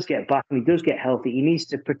when he does get back and he does get healthy, he needs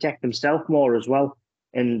to protect himself more as well,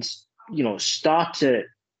 and start to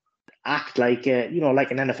act like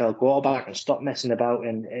like an NFL quarterback and stop messing about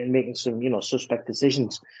and making some suspect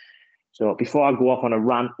decisions. So before I go off on a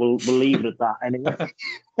rant, we'll leave it at that anyway.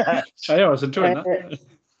 I was enjoying that.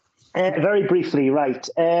 Very briefly, right.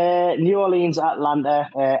 New Orleans, Atlanta.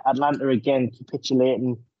 Atlanta again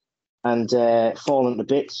capitulating and falling to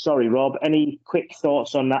bits. Sorry, Rob. Any quick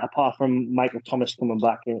thoughts on that apart from Michael Thomas coming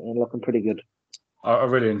back and looking pretty good? I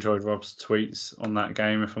really enjoyed Rob's tweets on that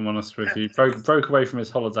game, if I'm honest with you. Broke away from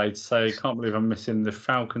his holiday to say, can't believe I'm missing the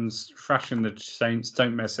Falcons thrashing the Saints,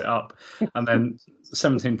 don't mess it up. And then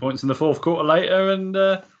 17 points in the fourth quarter later. And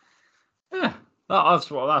yeah,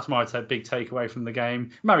 that's my big takeaway from the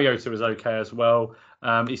game. Mariota was okay as well.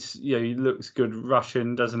 He looks good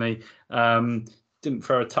rushing, doesn't he? Didn't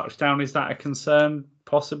throw a touchdown. Is that a concern?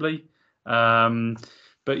 Possibly.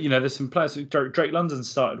 But there's some players. Drake London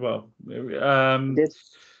started well.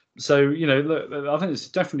 So look, I think there's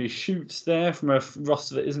definitely shoots there from a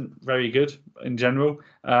roster that isn't very good in general.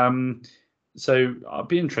 So I'll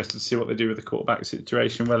be interested to see what they do with the quarterback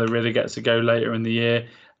situation, whether it really gets to go later in the year.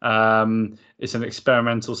 It's an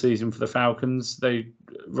experimental season for the Falcons. They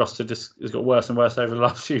roster just has got worse and worse over the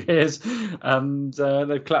last few years, and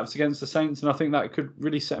they've collapsed against the Saints, and I think that could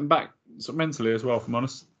really set them back sort of mentally as well, if I'm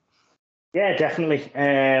honest. Yeah, definitely.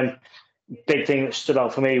 Big thing that stood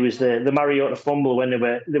out for me was the Mariota fumble when they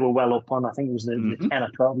were well up on. I think it was the 10 or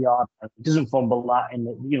 12 yard. It doesn't fumble that, and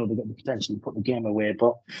they got the potential to put the game away.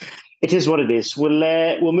 But it is what it is.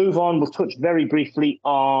 We'll move on. We'll touch very briefly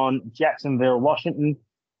on Jacksonville, Washington.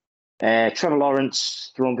 Trevor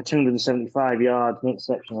Lawrence thrown for 275 yards, an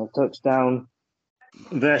exceptional touchdown,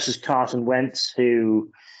 versus Carson Wentz, who.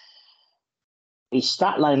 His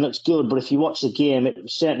stat line looks good, but if you watch the game, it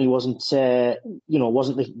certainly wasn't a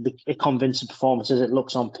convincing performance as it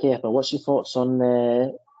looks on paper. What's your thoughts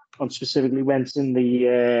on specifically Wentz in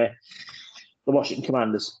the Washington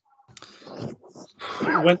Commanders?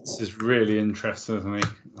 Wentz is really interesting, isn't he?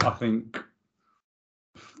 I think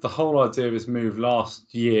the whole idea of his move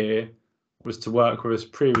last year was to work with his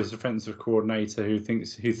previous offensive coordinator who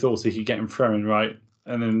thought he could get him throwing right,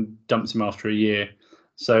 and then dumped him after a year.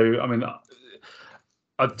 So, I mean,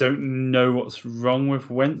 I don't know what's wrong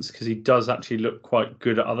with Wentz because he does actually look quite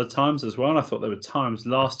good at other times as well. And I thought there were times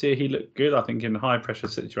last year he looked good. I think in high pressure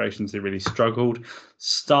situations he really struggled.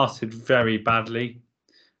 Started very badly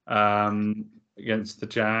against the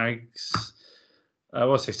Jags.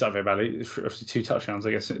 Well, he started very badly. Obviously 2 touchdowns,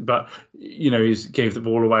 I guess. But he gave the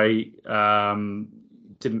ball away.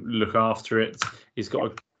 Didn't look after it. He's got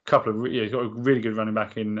a couple of he's got a really good running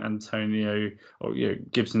back in Antonio or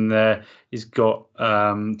Gibson there. He's got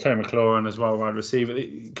Terry McLaurin as well, wide receiver.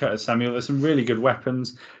 Curtis Samuel. There's some really good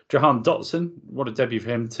weapons. Jahan Dotson, what a debut for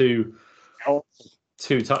him! 2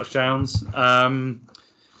 touchdowns. I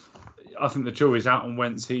think the jury's out on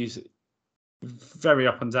Wentz. He's very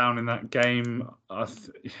up and down in that game. It's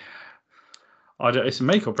a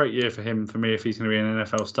make or break year for him. For me, if he's going to be an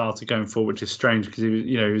NFL starter going forward, which is strange because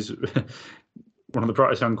he was one of the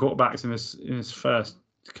brightest young quarterbacks in his first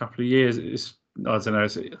couple of years. I don't know.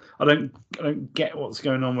 I don't get what's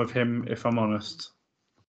going on with him, if I'm honest.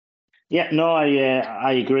 Yeah, no,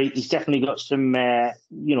 I agree. He's definitely got some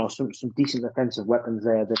some decent offensive weapons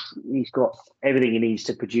there. That he's got everything he needs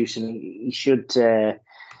to produce, and he should.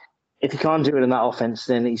 If he can't do it in that offense,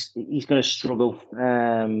 then he's going to struggle.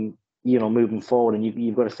 Moving forward, and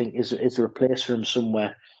you've got to think: is there a place for him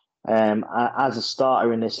somewhere? As a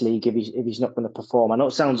starter in this league, if he's not going to perform. I know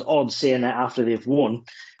it sounds odd saying that after they've won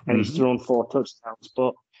and he's thrown 4 touchdowns,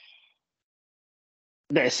 but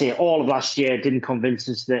let's say all of last year didn't convince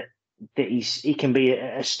us that he can be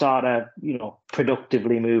a starter,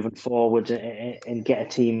 productively moving forward and get a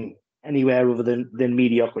team anywhere other than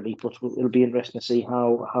mediocrity. But it'll be interesting to see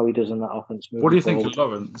how he does in that offense. What do you think of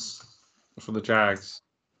Lawrence for the Jags?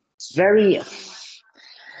 It's very.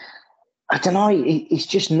 I don't know. He's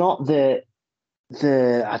just not the.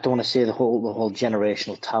 I don't want to say the whole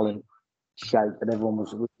generational talent shout that everyone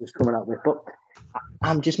was coming out with, but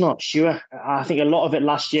I'm just not sure. I think a lot of it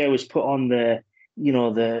last year was put on the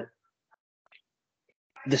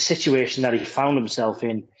situation that he found himself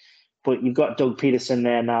in. But you've got Doug Peterson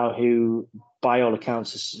there now, who, by all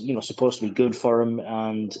accounts, is supposed to be good for him,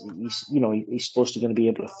 and he's supposed to going to be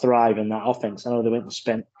able to thrive in that offense. I know they went and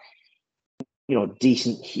spent.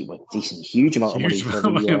 Decent, huge amount of money for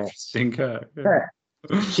the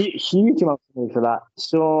huge amount of money for that.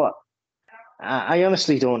 So I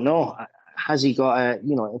honestly don't know. Has he got a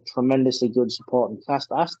tremendously good supporting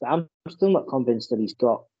cast? I'm still not convinced that he's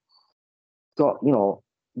got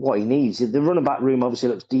what he needs. The running back room obviously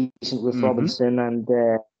looks decent with Robinson and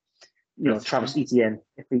Travis Etienne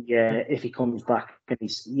if he comes back and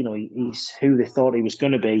he's who they thought he was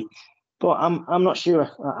going to be. But I'm not sure.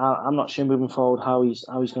 I'm not sure moving forward how he's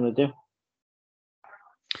going to do.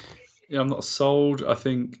 Yeah, I'm not sold. I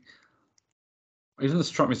think he doesn't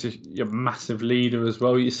strike me as a massive leader as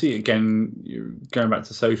well. You see it again, you're going back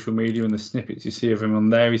to social media and the snippets you see of him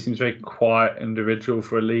on there. He seems a very quiet individual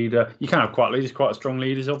for a leader. You can have quiet leaders, quite strong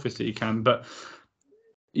leaders. Obviously, you can, but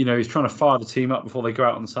he's trying to fire the team up before they go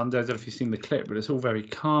out on Sunday. I don't know if you've seen the clip, but it's all very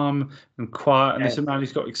calm and quiet. And this man,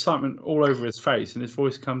 he's got excitement all over his face, and his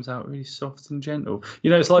voice comes out really soft and gentle.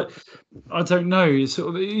 It's like, I don't know. It's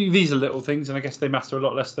sort of, these are little things, and I guess they matter a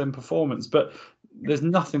lot less than performance. But there's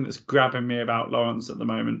nothing that's grabbing me about Lawrence at the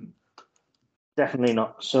moment. Definitely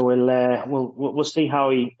not. So we'll see how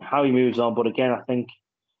he moves on. But again, I think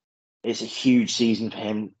it's a huge season for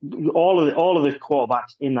him. All of the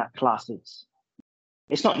quarterbacks in that class,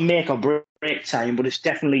 it's not make or break time, but it's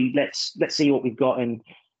definitely let's see what we've got and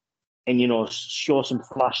show some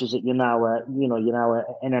flashes that you're now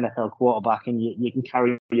an NFL quarterback and you can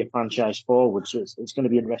carry your franchise forward. So it's going to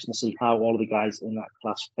be interesting to see how all of the guys in that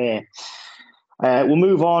class fare. We'll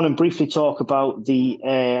move on and briefly talk about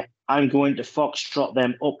the I'm going to foxtrot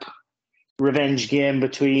them up revenge game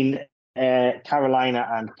between Carolina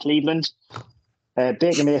and Cleveland.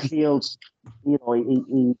 Baker Mayfield, he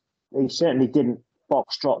certainly didn't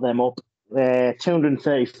foxtrot them up.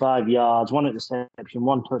 235 yards, 1 interception,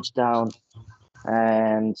 1 touchdown,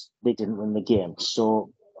 and they didn't win the game.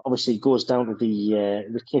 So obviously it goes down to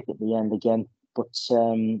the kick at the end again. But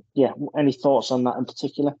any thoughts on that in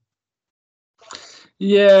particular?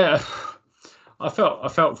 Yeah, I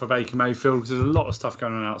felt for Baker Mayfield because there's a lot of stuff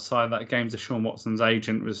going on outside that game. Deshaun Watson's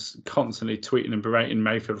agent was constantly tweeting and berating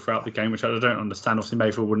Mayfield throughout the game, which I don't understand. Obviously,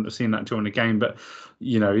 Mayfield wouldn't have seen that during the game, but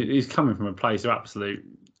he's coming from a place of absolute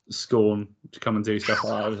scorn to come and do stuff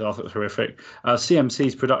like that. I thought it was horrific.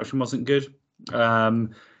 CMC's production wasn't good.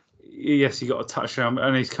 Yes, he got a touchdown,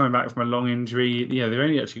 and he's coming back from a long injury. They've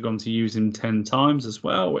only actually gone to use him 10 times as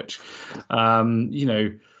well, which,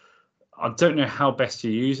 I don't know how best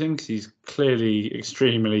to use him because he's clearly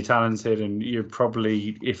extremely talented and you're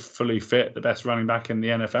probably, if fully fit, the best running back in the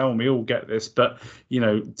NFL. And we all get this. But,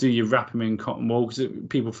 do you wrap him in cotton wool? Because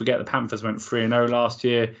people forget the Panthers went 3-0 last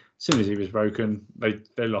year. As soon as he was broken, they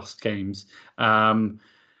lost games.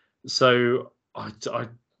 So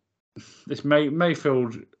this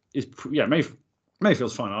Mayfield is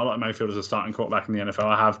Mayfield's fine. I like Mayfield as a starting quarterback in the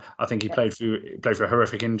NFL. I think he played for a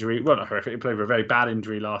horrific injury. Well, not horrific. He played for a very bad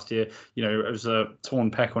injury last year. It was a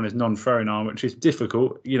torn pec on his non-throwing arm, which is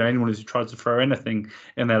difficult. Anyone who's tried to throw anything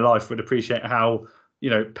in their life would appreciate how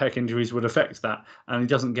pec injuries would affect that. And he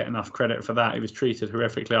doesn't get enough credit for that. He was treated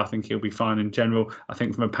horrifically. I think he'll be fine in general. I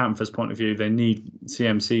think from a Panthers point of view, they need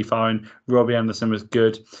CMC fine. Robbie Anderson was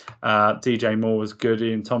good. DJ Moore was good.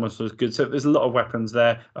 Ian Thomas was good. So there's a lot of weapons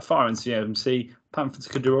there. A firing CMC, Panthers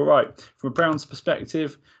could do all right. From a Browns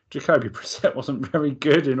perspective, Jacoby Brissett wasn't very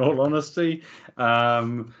good, in all honesty.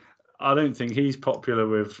 I don't think he's popular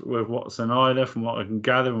with Watson either, from what I can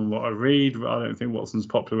gather and what I read. I don't think Watson's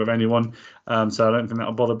popular with anyone. So I don't think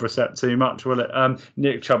that'll bother Brissett too much, will it?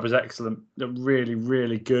 Nick Chubb was excellent. Really,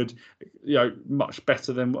 really good. Much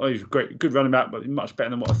better than he's a good running back, but much better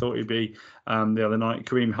than what I thought he'd be the other night.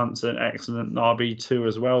 Kareem Hunt's an excellent RB2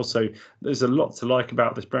 as well. So there's a lot to like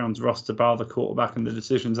about this Browns roster, bar the quarterback and the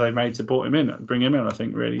decisions they made to bring him in, I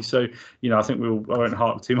think, really. So, I think I won't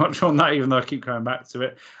harp too much on that, even though I keep coming back to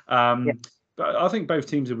it. But I think both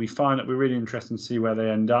teams will be fine. It'll be really interesting to see where they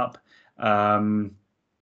end up.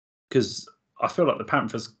 Because I feel like the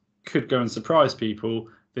Panthers could go and surprise people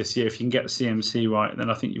this year if you can get CMC right. Then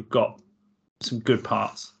I think you've got some good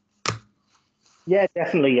parts. Yeah,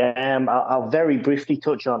 definitely. I'll very briefly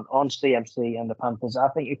touch on CMC and the Panthers. I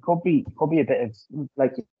think it could be a bit of,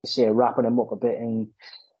 like you say, wrapping them up a bit and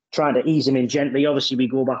trying to ease them in gently. Obviously, we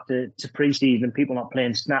go back to pre-season, people not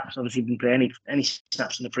playing snaps. Obviously, didn't play any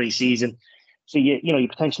snaps in the pre-season, so you're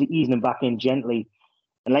potentially easing them back in gently.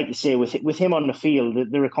 And like you say, with him on the field,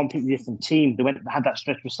 they're a completely different team. They had that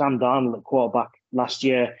stretch with Sam Darnold at quarterback last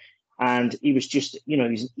year, and he was just, he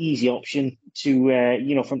was an easy option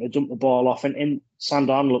to, from to dump the ball off. And Sam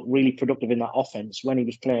Darnold looked really productive in that offense when he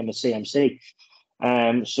was playing with CMC.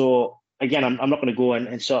 So again, I'm not going to go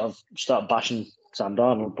and sort of start bashing Sam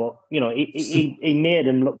Darnold, but he made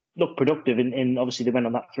him look productive. In obviously they went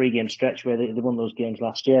on that 3-game stretch where they won those games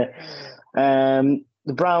last year.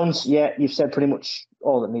 The Browns, you've said pretty much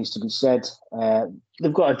all that needs to be said.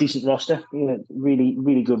 They've got a decent roster, really,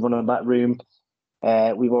 really good running back room.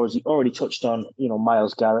 We've already touched on,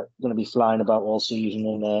 Myles Garrett going to be flying about all season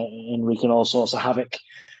and wreaking all sorts of havoc.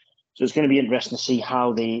 So it's going to be interesting to see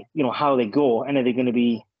how they go, and are they going to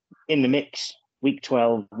be in the mix week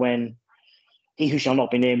 12 when he who shall not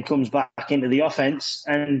be named comes back into the offense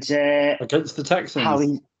and against the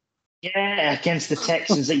Texans. Against the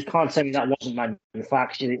Texans. You can't tell me that wasn't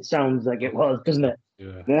manufactured. It sounds like it was, doesn't it?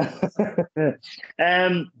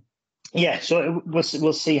 Yeah. So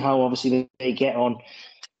we'll see how obviously they get on.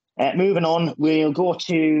 Moving on, we'll go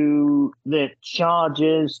to the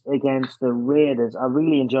Chargers against the Raiders. I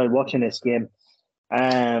really enjoyed watching this game.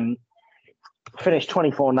 Finished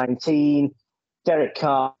 24-19. Derek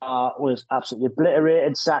Carr was absolutely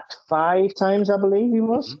obliterated, sacked 5 times, I believe he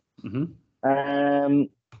was. Mm-hmm.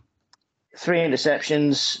 3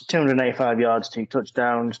 interceptions, 285 yards, 2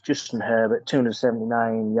 touchdowns. Justin Herbert,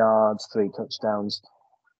 279 yards, 3 touchdowns.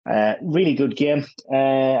 Really good game.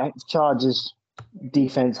 Chargers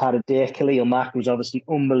defense had a day. Khalil Mack was obviously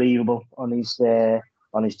unbelievable on his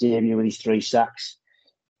debut with his 3 sacks.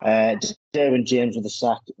 Derwin James with a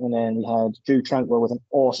sack, and then we had Drew Tranquil with an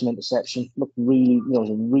awesome interception. Looked really, it was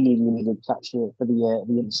a really, really good catch for the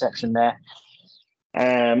interception there.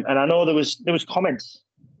 And I know there was comments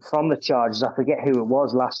from the Chargers. I forget who it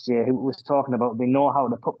was last year who was talking about they know how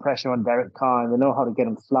to put pressure on Derek Carr and they know how to get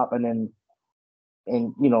him flapping and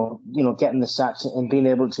getting the sacks and being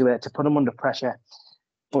able to put him under pressure.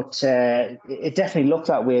 But it definitely looked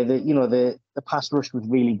that way. That the pass rush was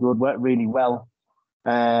really good, worked really well.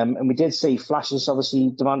 And we did see flashes. Obviously,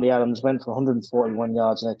 Davante Adams went for 141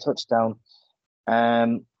 yards and a touchdown.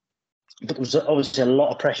 But there was obviously a lot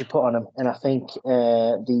of pressure put on him, and I think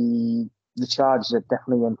the Chargers are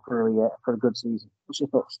definitely in for a good season. What's your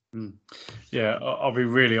thoughts? Yeah, I'll be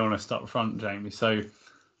really honest up front, Jamie. So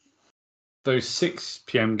those 6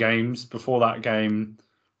 p.m. games before that game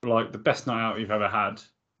were like the best night out you've ever had.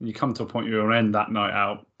 And you come to a point where you'll end that night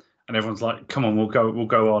out, and everyone's like, "Come on, we'll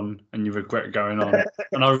go on," and you regret going on.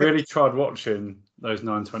 And I really tried watching those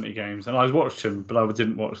 9:20 games, and I watched them, but I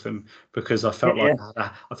didn't watch them because I felt like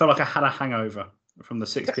I had a hangover from the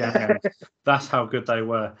 6 p.m. games. That's how good they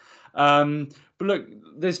were. But look,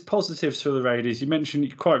 there's positives for the Raiders. You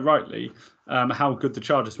mentioned quite rightly how good the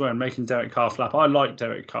Chargers were in making Derek Carr flap. I like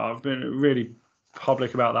Derek Carr. I've been really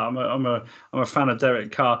public about that. I'm a fan of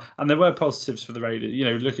Derek Carr, and there were positives for the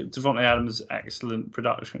Raiders. Look at Davante Adams' excellent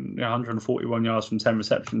production, 141 yards from 10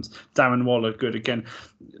 receptions. Darren Waller, good again.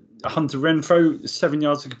 Hunter Renfrow, 7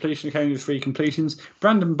 yards of completion, only 3 completions.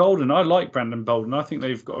 Brandon Bolden, I like Brandon Bolden. I think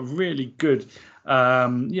they've got a really good,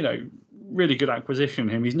 really good acquisition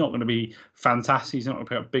in him. He's not going to be fantastic. He's not going to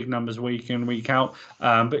put up big numbers week in, week out.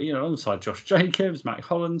 But, alongside Josh Jacobs, Mac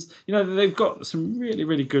Hollins, they've got some really,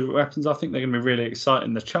 really good weapons. I think they're going to be really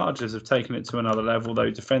exciting. The Chargers have taken it to another level,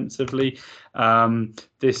 though, defensively.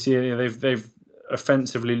 This year, they've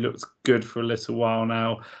offensively looked good for a little while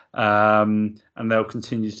now, and they'll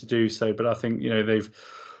continue to do so. But I think, they've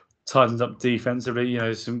tightened up defensively,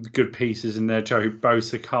 some good pieces in there. Joey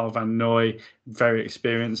Bosa, Carl Van Noy, very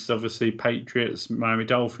experienced, obviously, Patriots, Miami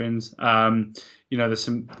Dolphins. There's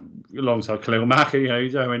some, alongside Khalil Mack,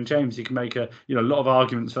 Owen James, you can make a lot of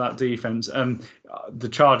arguments for that defense. And the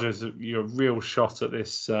Chargers are a real shot at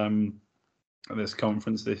this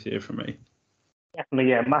conference this year for me.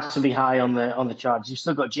 Definitely, yeah, massively high on the Chargers. You've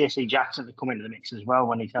still got JC Jackson to come into the mix as well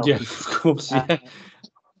when he's healthy. Yeah, of course, yeah.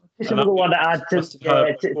 Just another one to add to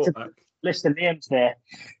list of names there.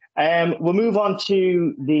 We'll move on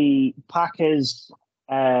to the Packers,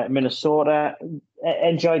 Minnesota.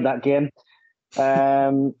 Enjoyed that game.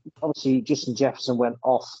 Obviously, Justin Jefferson went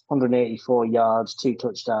off 184 yards, 2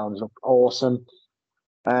 touchdowns. Looked awesome.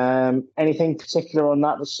 Anything particular on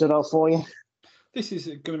that stood out for you? This is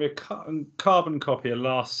going to be a carbon copy of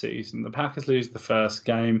last season. The Packers lose the first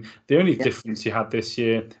game. The only difference you had this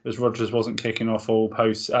year was Rodgers wasn't kicking off all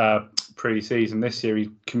pre-season. This year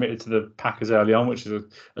he committed to the Packers early on, which is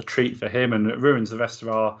a treat for him, and it ruins the rest of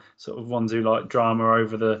our sort of ones who like drama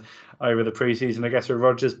over the pre-season, I guess, with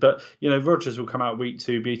Rodgers. But Rodgers will come out week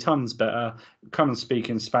 2, be tons better, come and speak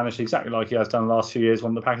in Spanish exactly like he has done the last few years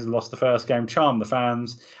when the Packers lost the first game, charm the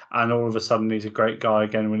fans, and all of a sudden he's a great guy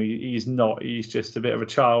again when he's not. He's just a bit of a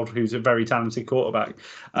child who's a very talented quarterback.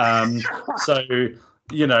 The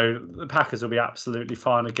Packers will be absolutely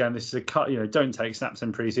fine again. This is a cut. Don't take snaps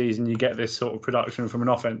in pre-season. You get this sort of production from an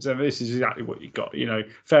offense, and this is exactly what you got.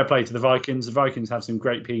 Fair play to the Vikings. The Vikings have some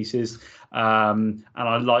great pieces, and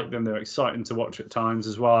I like them. They're exciting to watch at times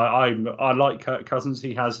as well. I like Kirk Cousins.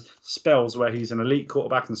 He has spells where he's an elite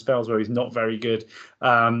quarterback and spells where he's not very good.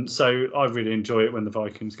 So I really enjoy it when the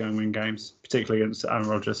Vikings go and win games, particularly against Aaron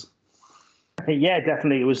Rodgers. Yeah,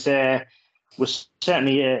 definitely. It was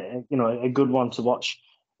certainly a good one to watch.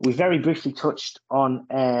 We very briefly touched on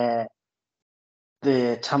the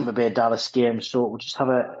Tampa Bay Dallas game, so we'll just have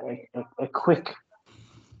a quick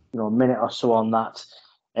minute or so on that.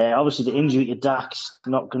 Obviously, the injury to Dak's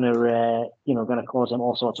not going to cause them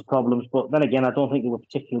all sorts of problems. But then again, I don't think they were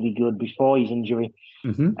particularly good before his injury.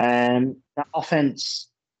 Mm-hmm. That offense,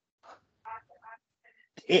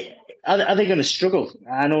 are they going to struggle?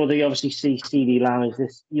 I know they obviously see CeeDee Lamb as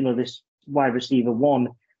this wide receiver 1.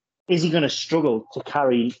 is he going to struggle to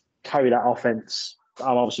carry that offense?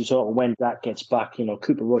 I'm obviously talking when Dak gets back.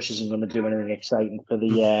 Cooper Rush isn't going to do anything exciting for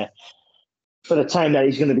the time that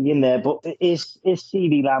he's going to be in there. But is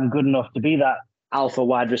CeeDee Lamb good enough to be that alpha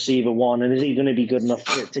wide receiver one, and is he going to be good enough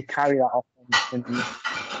to carry that offense?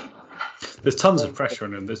 There's tons of pressure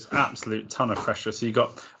on him. There's absolute ton of pressure. So you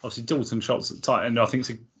got obviously Dalton Schultz at tight end. I think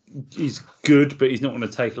he's good, but he's not going to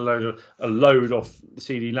take a load off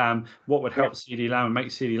CeeDee Lamb. What would help CeeDee Lamb and make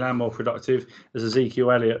CeeDee Lamb more productive is Ezekiel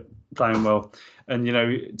Elliott playing well. And,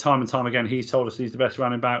 time and time again, he's told us he's the best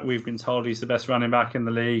running back. We've been told he's the best running back in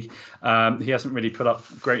the league. He hasn't really put up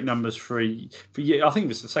great numbers for year. I think it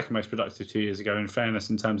was the second most productive 2 years ago, in fairness,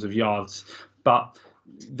 in terms of yards. But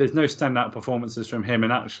there's no standout performances from him.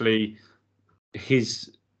 And actually, his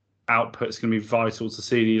output is going to be vital to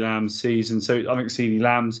CeeDee Lamb's season. So I think CeeDee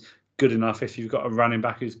Lamb's good enough if you've got a running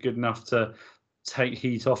back who's good enough to take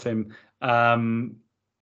heat off him. But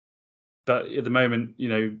at the moment,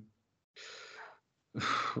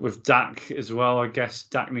 with Dak as well, I guess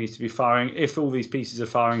Dak needs to be firing. If all these pieces are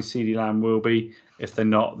firing, CeeDee Lamb will be. If they're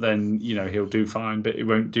not, then he'll do fine, but it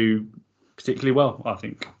won't do particularly well, I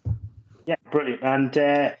think. Yeah, brilliant.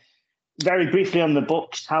 And very briefly on the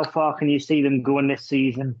Bucs, how far can you see them going this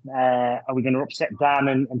season? Are we going to upset Dan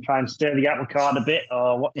and try and stir the apple cart a bit,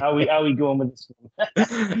 or what? How are we going with this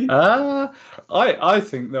one? I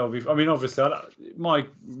think they'll be. I mean, obviously, my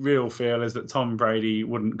real feel is that Tom Brady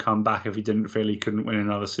wouldn't come back if he didn't feel he couldn't win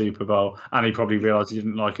another Super Bowl, and he probably realised he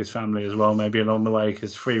didn't like his family as well, maybe along the way,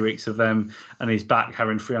 because 3 weeks of them, and he's back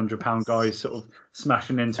having 300-pound guys sort of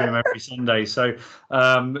smashing into him every Sunday. So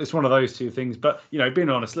it's one of those two things. But being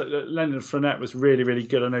honest, Leonard Fournette was really, really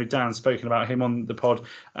good. I know Dan's spoken about him on the pod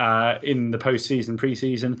in the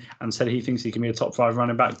preseason, and said he thinks he can be a top 5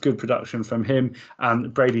 running back. Good production from him.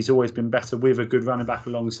 And Brady's always been better with a good running back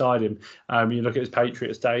alongside him. You look at his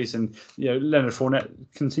Patriots days, and Leonard Fournette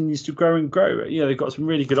continues to grow and grow. They've got some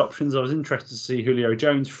really good options. I was interested to see Julio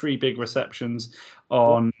Jones, 3 big receptions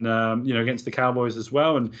on against the Cowboys as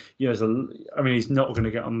well, and he's not going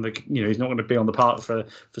to get on the he's not going to be on the park for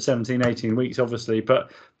 17-18 weeks, obviously,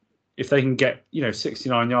 but if they can get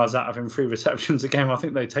 69 yards out of him, 3 receptions a game, I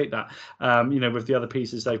think they take that with the other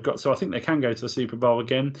pieces they've got. So I think they can go to the Super Bowl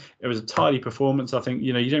again. It was a tidy performance. I think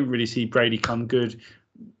you don't really see Brady come good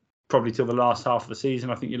probably till the last half of the season.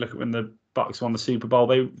 I think you look at when the Bucs won the Super Bowl,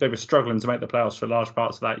 they were struggling to make the playoffs for large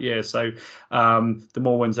parts of that year. So the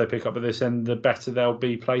more wins they pick up at this end, the better they'll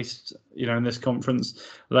be placed, in this conference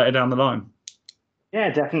later down the line.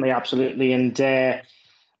 Yeah, definitely, absolutely. And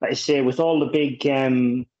like I say, with all the big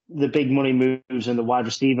money moves in the wide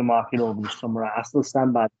receiver market over the summer, I still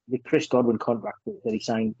stand by the Chris Godwin contract that he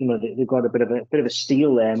signed. They've got a bit of a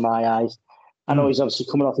steal there in my eyes. I know he's obviously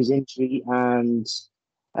coming off his injury, and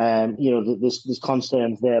there's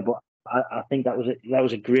concerns there, but I think that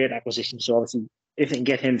was a great acquisition. So obviously, if they can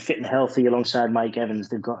get him fit and healthy alongside Mike Evans,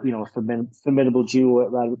 they've got a formidable duo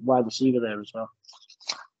at wide receiver there as well.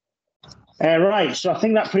 Right, so I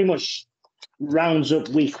think that pretty much rounds up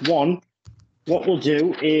week 1. What we'll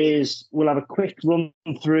do is we'll have a quick run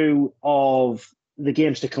through of the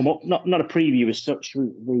games to come up. Not a preview as such.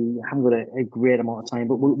 We haven't got a great amount of time,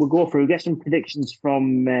 but we'll go through, get some predictions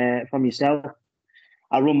from yourself.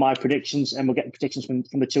 I'll run my predictions, and we'll get the predictions from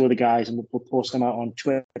the 2 other guys, and we'll post them out on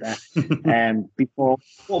Twitter before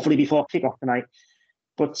kickoff tonight.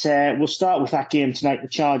 But we'll start with that game tonight, the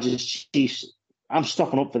Chargers-Chiefs. I'm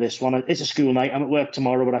stopping up for this one. It's a school night. I'm at work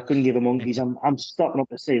tomorrow, but I couldn't give a monkeys. I'm stopping up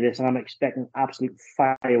to see this, and I'm expecting absolute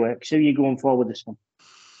fireworks. Who are you going for with this one?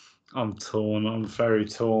 I'm torn. I'm very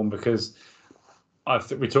torn because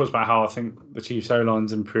we talked about how I think the Chiefs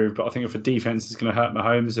O-line's improved, but I think if a defense is going to hurt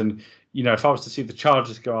Mahomes, and if I was to see the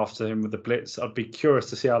Chargers go after him with the blitz, I'd be curious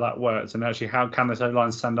to see how that works, and actually how can this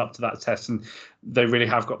O-line stand up to that test, and they really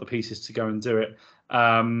have got the pieces to go and do it.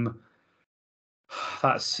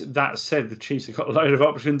 That said, the Chiefs have got a load of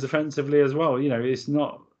options defensively as well. It's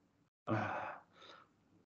not. I'm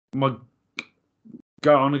going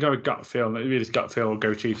to go with gut feel. It is gut feel.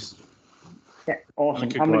 Go Chiefs. Yeah, awesome.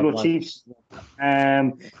 I'm going to go Chiefs.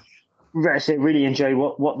 Really enjoy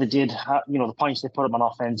what they did. The points they put up on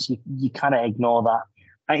offense. You kind of ignore that.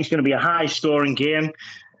 I think it's going to be a high-scoring game.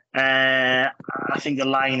 I think the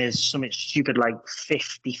line is something stupid like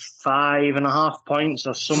 55.5 points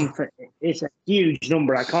or something. It's a huge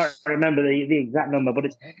number. I can't remember the exact number,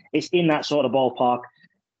 but it's in that sort of ballpark.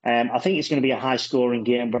 I think it's going to be a high-scoring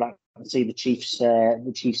game, but I can see the Chiefs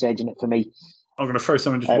edging it for me. I'm going to throw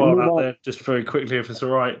something just wild out there, just very quickly, if it's all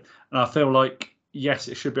right. And I feel like, yes,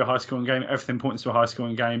 it should be a high-scoring game. Everything points to a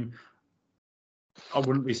high-scoring game. I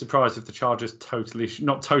wouldn't be surprised if the Chargers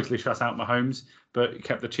not totally shut out Mahomes, but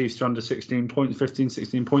kept the Chiefs to under 16 points, 15,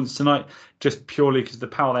 16 points tonight, just purely because of the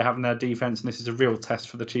power they have in their defense. And this is a real test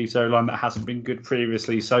for the Chiefs O-line that hasn't been good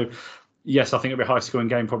previously. So, yes, I think it'll be a high-scoring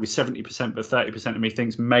game, probably 70%, but 30% of me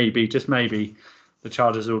thinks maybe, just maybe, the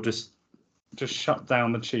Chargers will just shut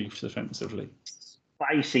down the Chiefs offensively.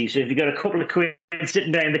 Spicy. So if you've got a couple of quid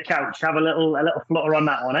sitting down on the couch, have a little flutter on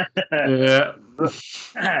that one,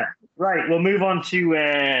 Yeah. Right, we'll move on to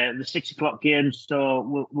the 6 o'clock games.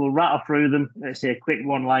 So we'll rattle through them. Let's say a quick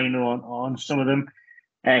one-liner on some of them.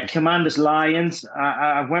 Commanders Lions.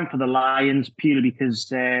 I went for the Lions purely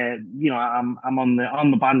because I'm on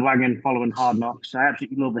the bandwagon following Hard Knocks. I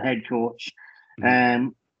absolutely love the head coach.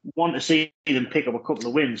 Want to see them pick up a couple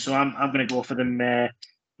of wins, so I'm going to go for them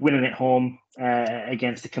winning at home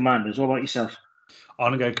against the Commanders. What about yourself?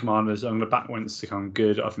 I'm going to go Commanders. I'm going to back Wentz to come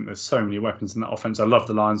good. I think there's so many weapons in that offense. I love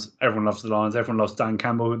the Lions. Everyone loves the Lions. Everyone loves Dan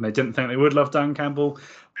Campbell, and they didn't think they would love Dan Campbell.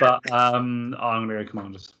 But I'm going to go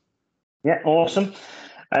Commanders. Yeah, awesome.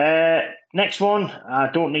 Next one. I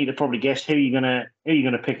don't need to probably guess who you're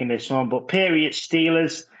gonna pick in this one, but Patriots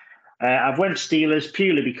Steelers. I've went Steelers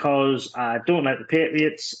purely because I don't like the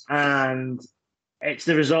Patriots, and it's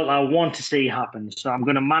the result I want to see happen. So I'm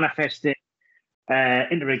going to manifest it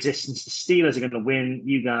into existence. The Steelers are going to win.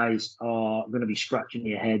 You guys are going to be scratching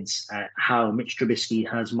your heads at how Mitch Trubisky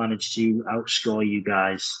has managed to outscore you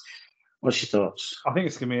guys. What's your thoughts? I think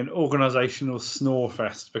it's going to be an organisational snore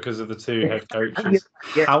fest because of the two head coaches.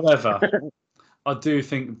 Yeah. However, I do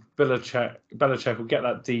think Belichick will get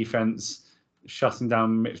that defence shutting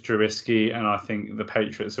down Mitch Trubisky, and I think the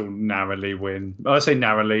Patriots will narrowly win. I say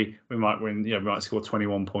narrowly, we might win. We might score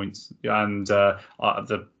 21 points, and the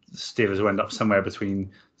Steelers will end up somewhere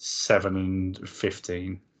between 7 and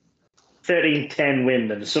 15. 13-10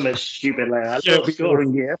 win and something stupid like that.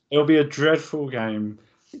 It'll be a dreadful game.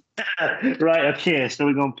 Right, okay, so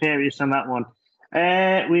we're going Patriots on that one.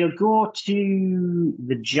 We'll go to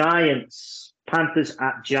the Giants. Panthers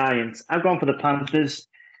at Giants. I've gone for the Panthers.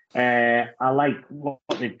 I like what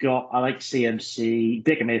they've got. I like CMC.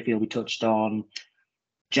 Baker Mayfield we touched on.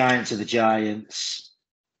 Giants are the Giants.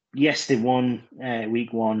 Yes, they won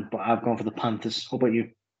week 1, but I've gone for the Panthers. How about you?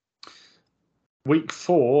 Week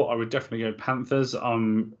 4, I would definitely go Panthers.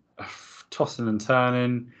 I'm tossing and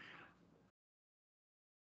turning.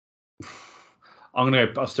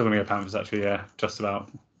 I'm still gonna go Panthers actually. Yeah, just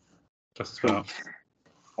about.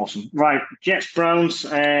 Awesome. Right, Jets Browns.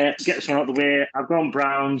 Get this one out of the way. I've gone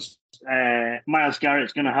Browns. Myles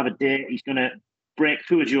Garrett's going to have a day. He's going to break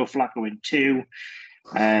through Joe Flacco in 2.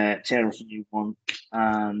 Tear off a new one,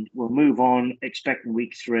 and we'll move on. Expecting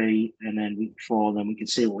week 3 and then week 4. Then we can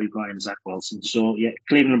see what we've got in Zach Wilson. So yeah,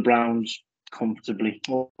 Cleveland Browns comfortably.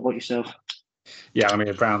 What about yourself? Yeah, I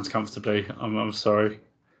mean Browns comfortably. I'm sorry.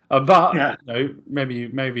 But yeah.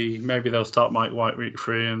 Maybe they'll start Mike White week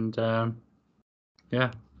 3 and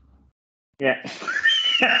yeah.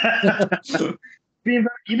 You've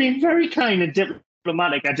been very kind and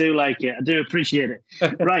diplomatic. I do like it. I do appreciate it.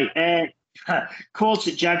 Right. Colts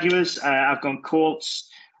at Jaguars. I've gone Colts.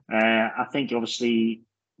 I think obviously,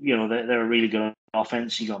 they're a really good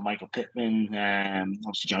offense. You got Michael Pittman,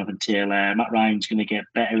 obviously Jonathan Taylor. Matt Ryan's going to get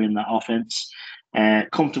better in that offense.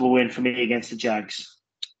 Comfortable win for me against the Jags.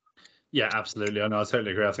 Yeah, absolutely. I know. I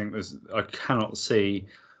totally agree. I think I cannot see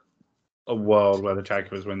a world where the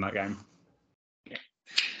Jaguars win that game.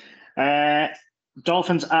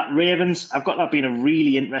 Dolphins at Ravens. I've got that being a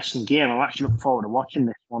really interesting game. I'm actually looking forward to watching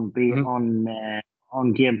this one be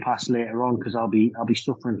on Game Pass later on because I'll be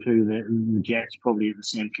suffering through the Jets probably at the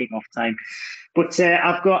same kickoff time. But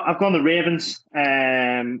I've gone the Ravens.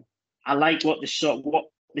 I like what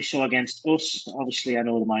they saw against us. Obviously, I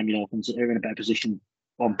know the Miami Dolphins are in a better position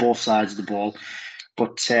on both sides of the ball,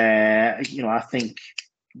 but I think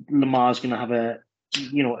Lamar's going to have a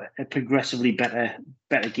progressively better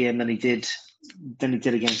game than he did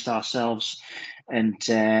against ourselves, and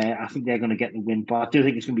I think they're going to get the win. But I do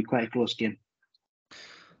think it's going to be quite a close game.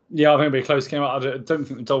 Yeah, I think it'll be a close game. I don't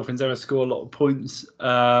think the Dolphins ever score a lot of points.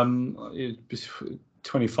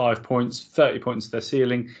 25 points, 30 points to their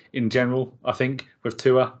ceiling in general, I think, with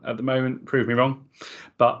Tua at the moment. Prove me wrong.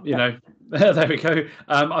 But, there we go.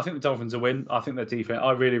 I think the Dolphins will win. I think their defense,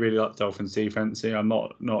 I really, really like the Dolphins defense. I'm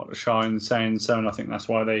not shy in saying so, and I think that's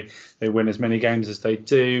why they win as many games as they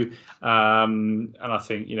do. And I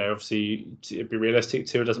think, obviously, to be realistic,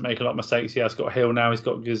 Tua doesn't make a lot of mistakes. He has got Hill now. He's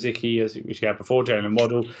got Gesicki, which he had before, Jalen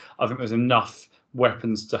Waddle. I think there's enough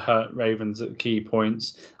weapons to hurt Ravens at key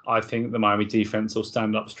points. I think the Miami defense will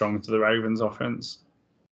stand up strong to the Ravens offense.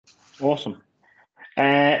 Awesome.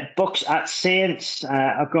 Bucks at Saints.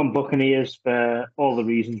 I've gone Buccaneers for all the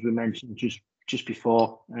reasons we mentioned just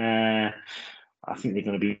before. I think they're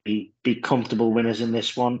going to be comfortable winners in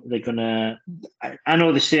this one. They're going to. I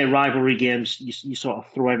know they say rivalry games. You sort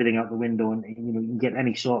of throw everything out the window and you can get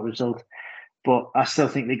any sort of result. But I still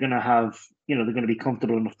think they're going to have. They're going to be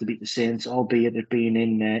comfortable enough to beat the Saints, albeit it being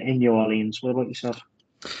in New Orleans. What about yourself?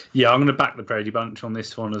 Yeah, I'm going to back the Brady Bunch on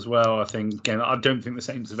this one as well. I think, again, I don't think the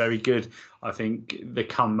Saints are very good. I think the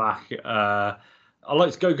comeback. I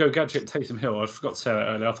like to go gadget Taysom Hill. I forgot to say that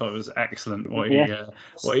earlier. I thought it was excellent what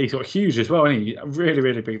he got huge as well. And he really,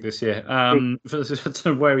 really big this year. I don't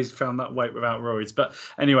know where he's found that weight without roids. But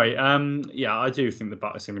anyway, I do think the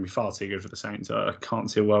Bucks are going to be far too good for the Saints. I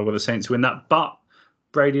can't see a world where the Saints win that. But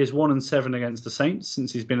Brady is 1-7 against the Saints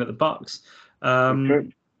since he's been at the Bucks.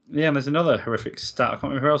 Yeah, and there's another horrific stat. I can't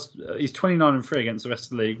remember who else. He's 29-3 against the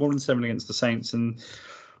rest of the league, 1-7 against the Saints, and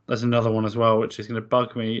there's another one as well, which is going to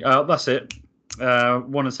bug me. That's it.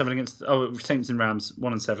 1-7 against Saints and Rams,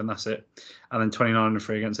 1-7. That's it, and then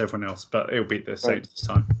 29-3 against everyone else. But it'll beat the Saints this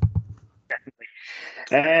time. Definitely.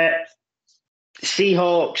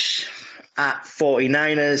 Seahawks at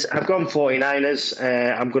 49ers. I've gone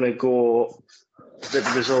 49ers. I'm going to go. The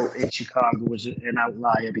result in Chicago was an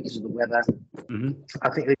outlier because of the weather. Mm-hmm.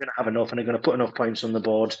 I think they're going to have enough, and they're going to put enough points on the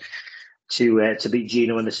board to beat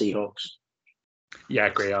Geno and the Seahawks. Yeah, I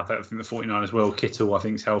agree. I think the 49ers will. Kittle, I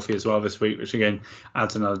think, is healthy as well this week, which again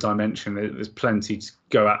adds another dimension. There's plenty to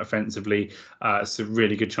go at offensively. It's a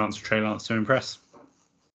really good chance for Trey Lance to impress.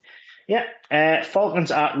 Yeah,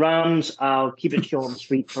 Falcons at Rams. I'll keep it short and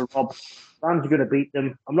sweet for Rob. Rams are going to beat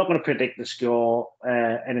them. I'm not going to predict the score,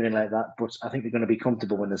 anything like that, but I think they're going to be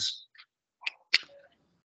comfortable winners.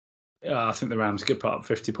 I think the Rams could put up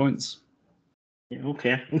 50 points. Yeah,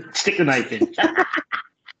 okay. Stick the knife in.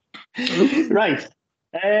 Right.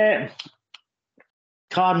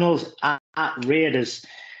 Cardinals at Raiders.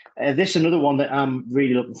 This is another one that I'm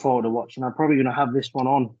really looking forward to watching. I'm probably going to have this one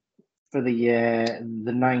on for the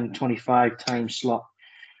 9:25 time slot.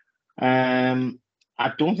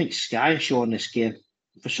 I don't think Sky is showing this game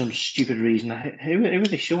for some stupid reason. Who are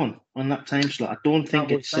they showing on that time slot? I don't think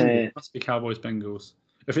Cowboys, it must be Cowboys Bengals.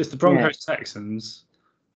 If it's the Broncos Texans,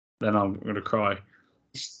 then I'm going to cry.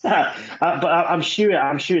 But I'm sure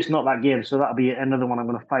it's not that game, so that'll be another one I'm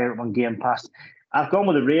going to fire up on Game Pass. I've gone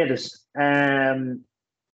with the Raiders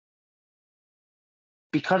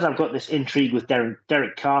because I've got this intrigue with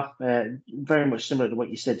Derek Carr. Very much similar to what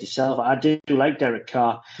you said yourself. I do like Derek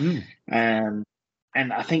Carr.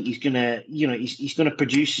 And I think he's gonna, he's gonna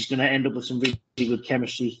produce. He's gonna end up with some really good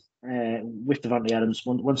chemistry with Davante Adams.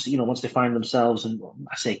 Once they find themselves, and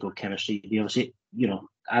I say good chemistry. Obviously,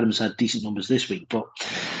 Adams had decent numbers this week, but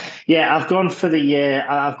yeah, I've gone for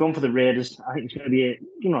the Raiders. I think it's going to be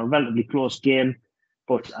a relatively close game,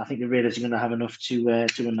 but I think the Raiders are going to have enough to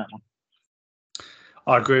win that one.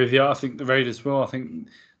 I agree with you. I think the Raiders will. I think,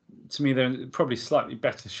 to me, they're in probably slightly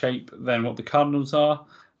better shape than what the Cardinals are.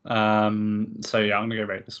 So yeah, I'm going to go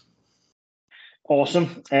Raiders.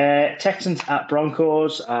 Awesome. Texans at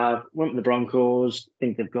Broncos. Went with the Broncos. I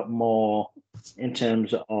think they've got more in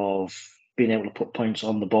terms of being able to put points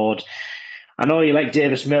on the board. I know you like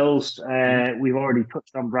Davis Mills. We've already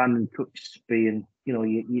touched on Brandon Cooks being, your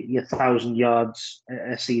 1,000 yards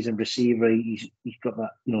a season receiver. He's got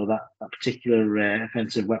that, that particular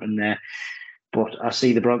offensive weapon there. But I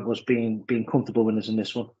see the Broncos being comfortable winners in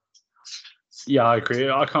this one. Yeah, I agree.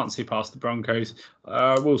 I can't see past the Broncos.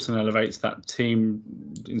 Wilson elevates that team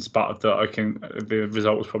in spite of that. I think the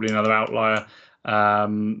result was probably another outlier. I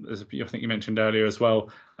think you mentioned earlier as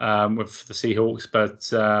well with the Seahawks.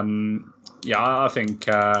 But I think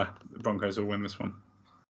the Broncos will win this one.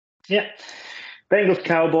 Yeah. Bengals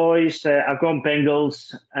Cowboys. I've gone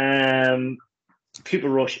Bengals. Cooper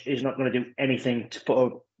Rush is not going to do anything to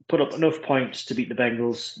put up enough points to beat the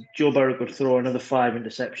Bengals. Joe Burrow could throw another 5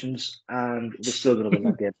 interceptions, and they're still going to win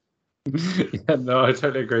that game. Yeah, no, I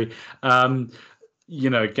totally agree.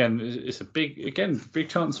 Again, it's a big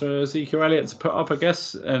chance for Ezekiel Elliott to put up, I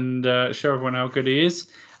guess, and show everyone how good he is.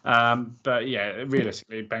 But yeah,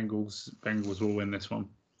 realistically, Bengals will win this one.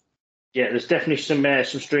 Yeah, there's definitely some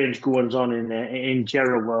strange goings on in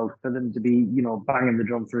Gerald world for them to be, banging the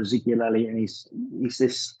drum for Ezekiel Elliott, and he's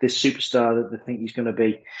this superstar that they think he's going to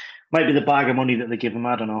be. Might be the bag of money that they give him,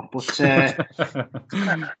 I don't know. But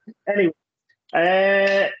anyway,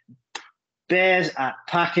 Bears at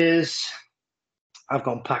Packers. I've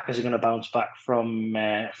gone Packers are going to bounce back from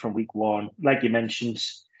week one. Like you mentioned,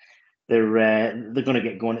 they're going to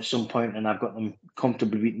get going at some point, and I've got them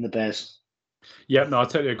comfortably beating the Bears. Yeah, no, I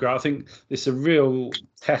totally agree. I think it's a real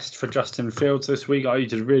test for Justin Fields this week. He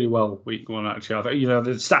did really well week one, actually. I think,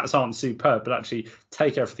 the stats aren't superb, but actually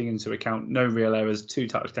take everything into account. No real errors, 2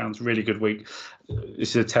 touchdowns, really good week. This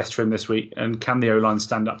is a test for him this week. And can the O-line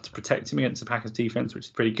stand up to protect him against the Packers defense, which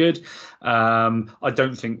is pretty good? I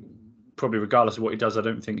don't think, probably regardless of what he does, I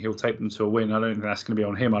don't think he'll take them to a win. I don't think that's going to be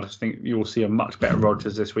on him. I just think you'll see a much better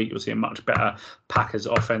Rodgers this week. You'll see a much better Packers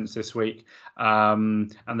offense this week.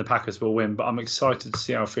 And the Packers will win. But I'm excited to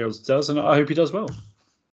see how Fields does, and I hope he does well.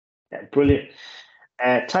 Yeah, brilliant.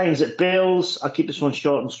 Titans at Bills. I'll keep this one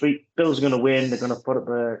short and sweet. Bills are going to win. They're going to put up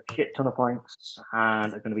a shit ton of points,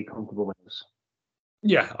 and they're going to be comfortable winners.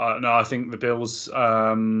 Yeah, no, I think the Bills.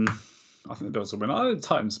 I think the Bills will win. The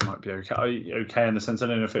Titans might be okay in the sense. I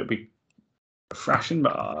don't know if it'll be a thrashing,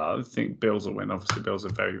 but I think Bills will win. Obviously, Bills are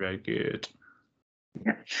very, very good.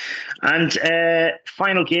 Yeah. And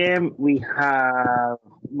final game, we have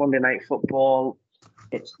Monday Night Football.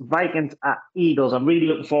 It's Vikings at Eagles. I'm really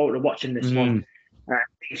looking forward to watching this one. I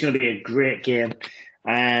think it's going to be a great game.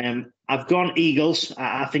 I've gone Eagles.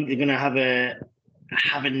 I think they're going to have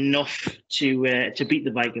enough to beat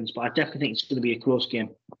the Vikings, but I definitely think it's going to be a close game.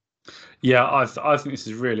 Yeah, I think this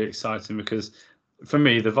is really exciting because for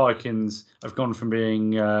me, the Vikings have gone from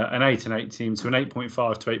being an 8-8 team to an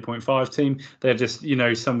 8.5 to 8.5 team. They're just,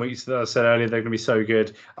 some weeks, that I said earlier, they're going to be so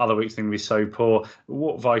good. Other weeks, they're going to be so poor.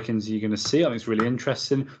 What Vikings are you going to see? I think it's really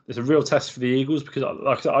interesting. There's a real test for the Eagles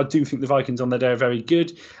because I do think the Vikings on their day are very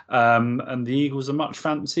good. And the Eagles are much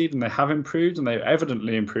fancied and they have improved and they've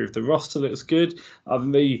evidently improved. The roster looks good.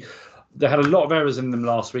 They had a lot of errors in them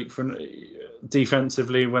last week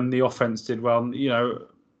defensively when the offense did well.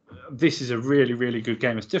 This is a really, really good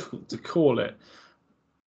game. It's difficult to call it.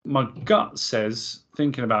 My gut says,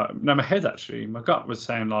 thinking about it, no, my head actually, my gut was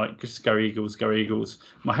saying just go Eagles, go Eagles.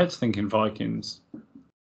 My head's thinking Vikings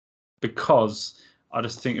because I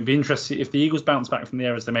just think it'd be interesting if the Eagles bounce back from the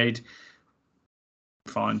errors they made.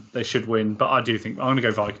 Fine, they should win, but I do think I'm going to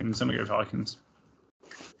go Vikings.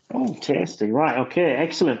 Oh, tasty! Right, okay,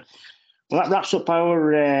 excellent. Well, that wraps up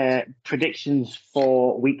our predictions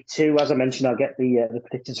for week 2. As I mentioned, I'll get the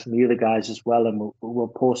predictions from the other guys as well, and we'll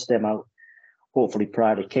post them out hopefully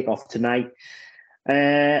prior to kick-off tonight.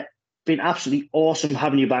 Been absolutely awesome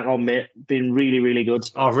having you back on, mate. Been really, really good.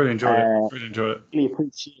 Oh, I really enjoyed it. Really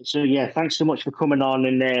appreciate it. So, yeah, thanks so much for coming on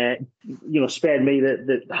and, spared me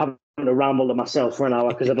the having to ramble to myself for an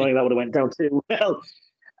hour because I don't think that would have went down too well.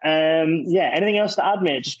 Anything else to add,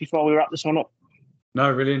 mate, just before we wrap this one up? No, I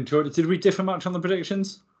really enjoyed it. Did we differ much on the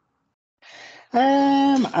predictions?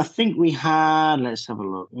 I think we had, let's have a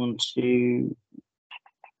look. 1, 2,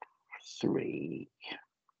 3.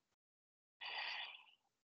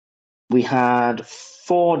 We had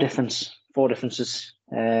 4 differences.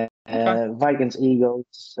 Okay. Vikings,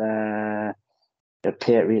 Eagles,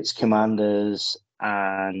 Patriots, Commanders,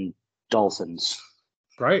 and Dolphins.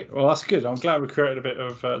 Great. Well, that's good. I'm glad we created a bit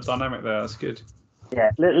of dynamic there. That's good. Yeah,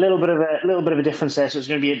 a little bit of a difference there. So it's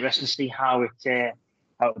going to be interesting to see how it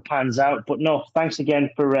pans out. But no, thanks again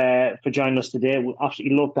for joining us today. We'd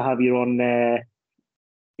absolutely love to have you on. I'd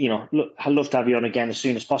love to have you on again as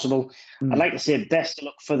soon as possible. I'd like to say best of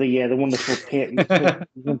luck for the wonderful Patriots.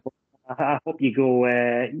 I hope you go.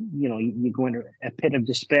 You go into a pit of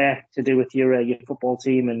despair to do with your football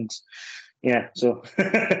team and. Yeah, so.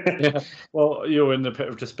 Yeah, well, you're in the pit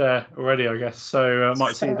of despair already, I guess. So I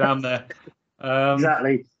might see you down there.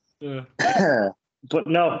 Exactly. Yeah. But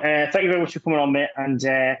no, thank you very much for coming on, mate, and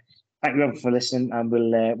thank you everyone for listening. And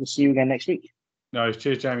we'll see you again next week. No,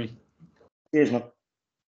 cheers, Jamie. Cheers, man.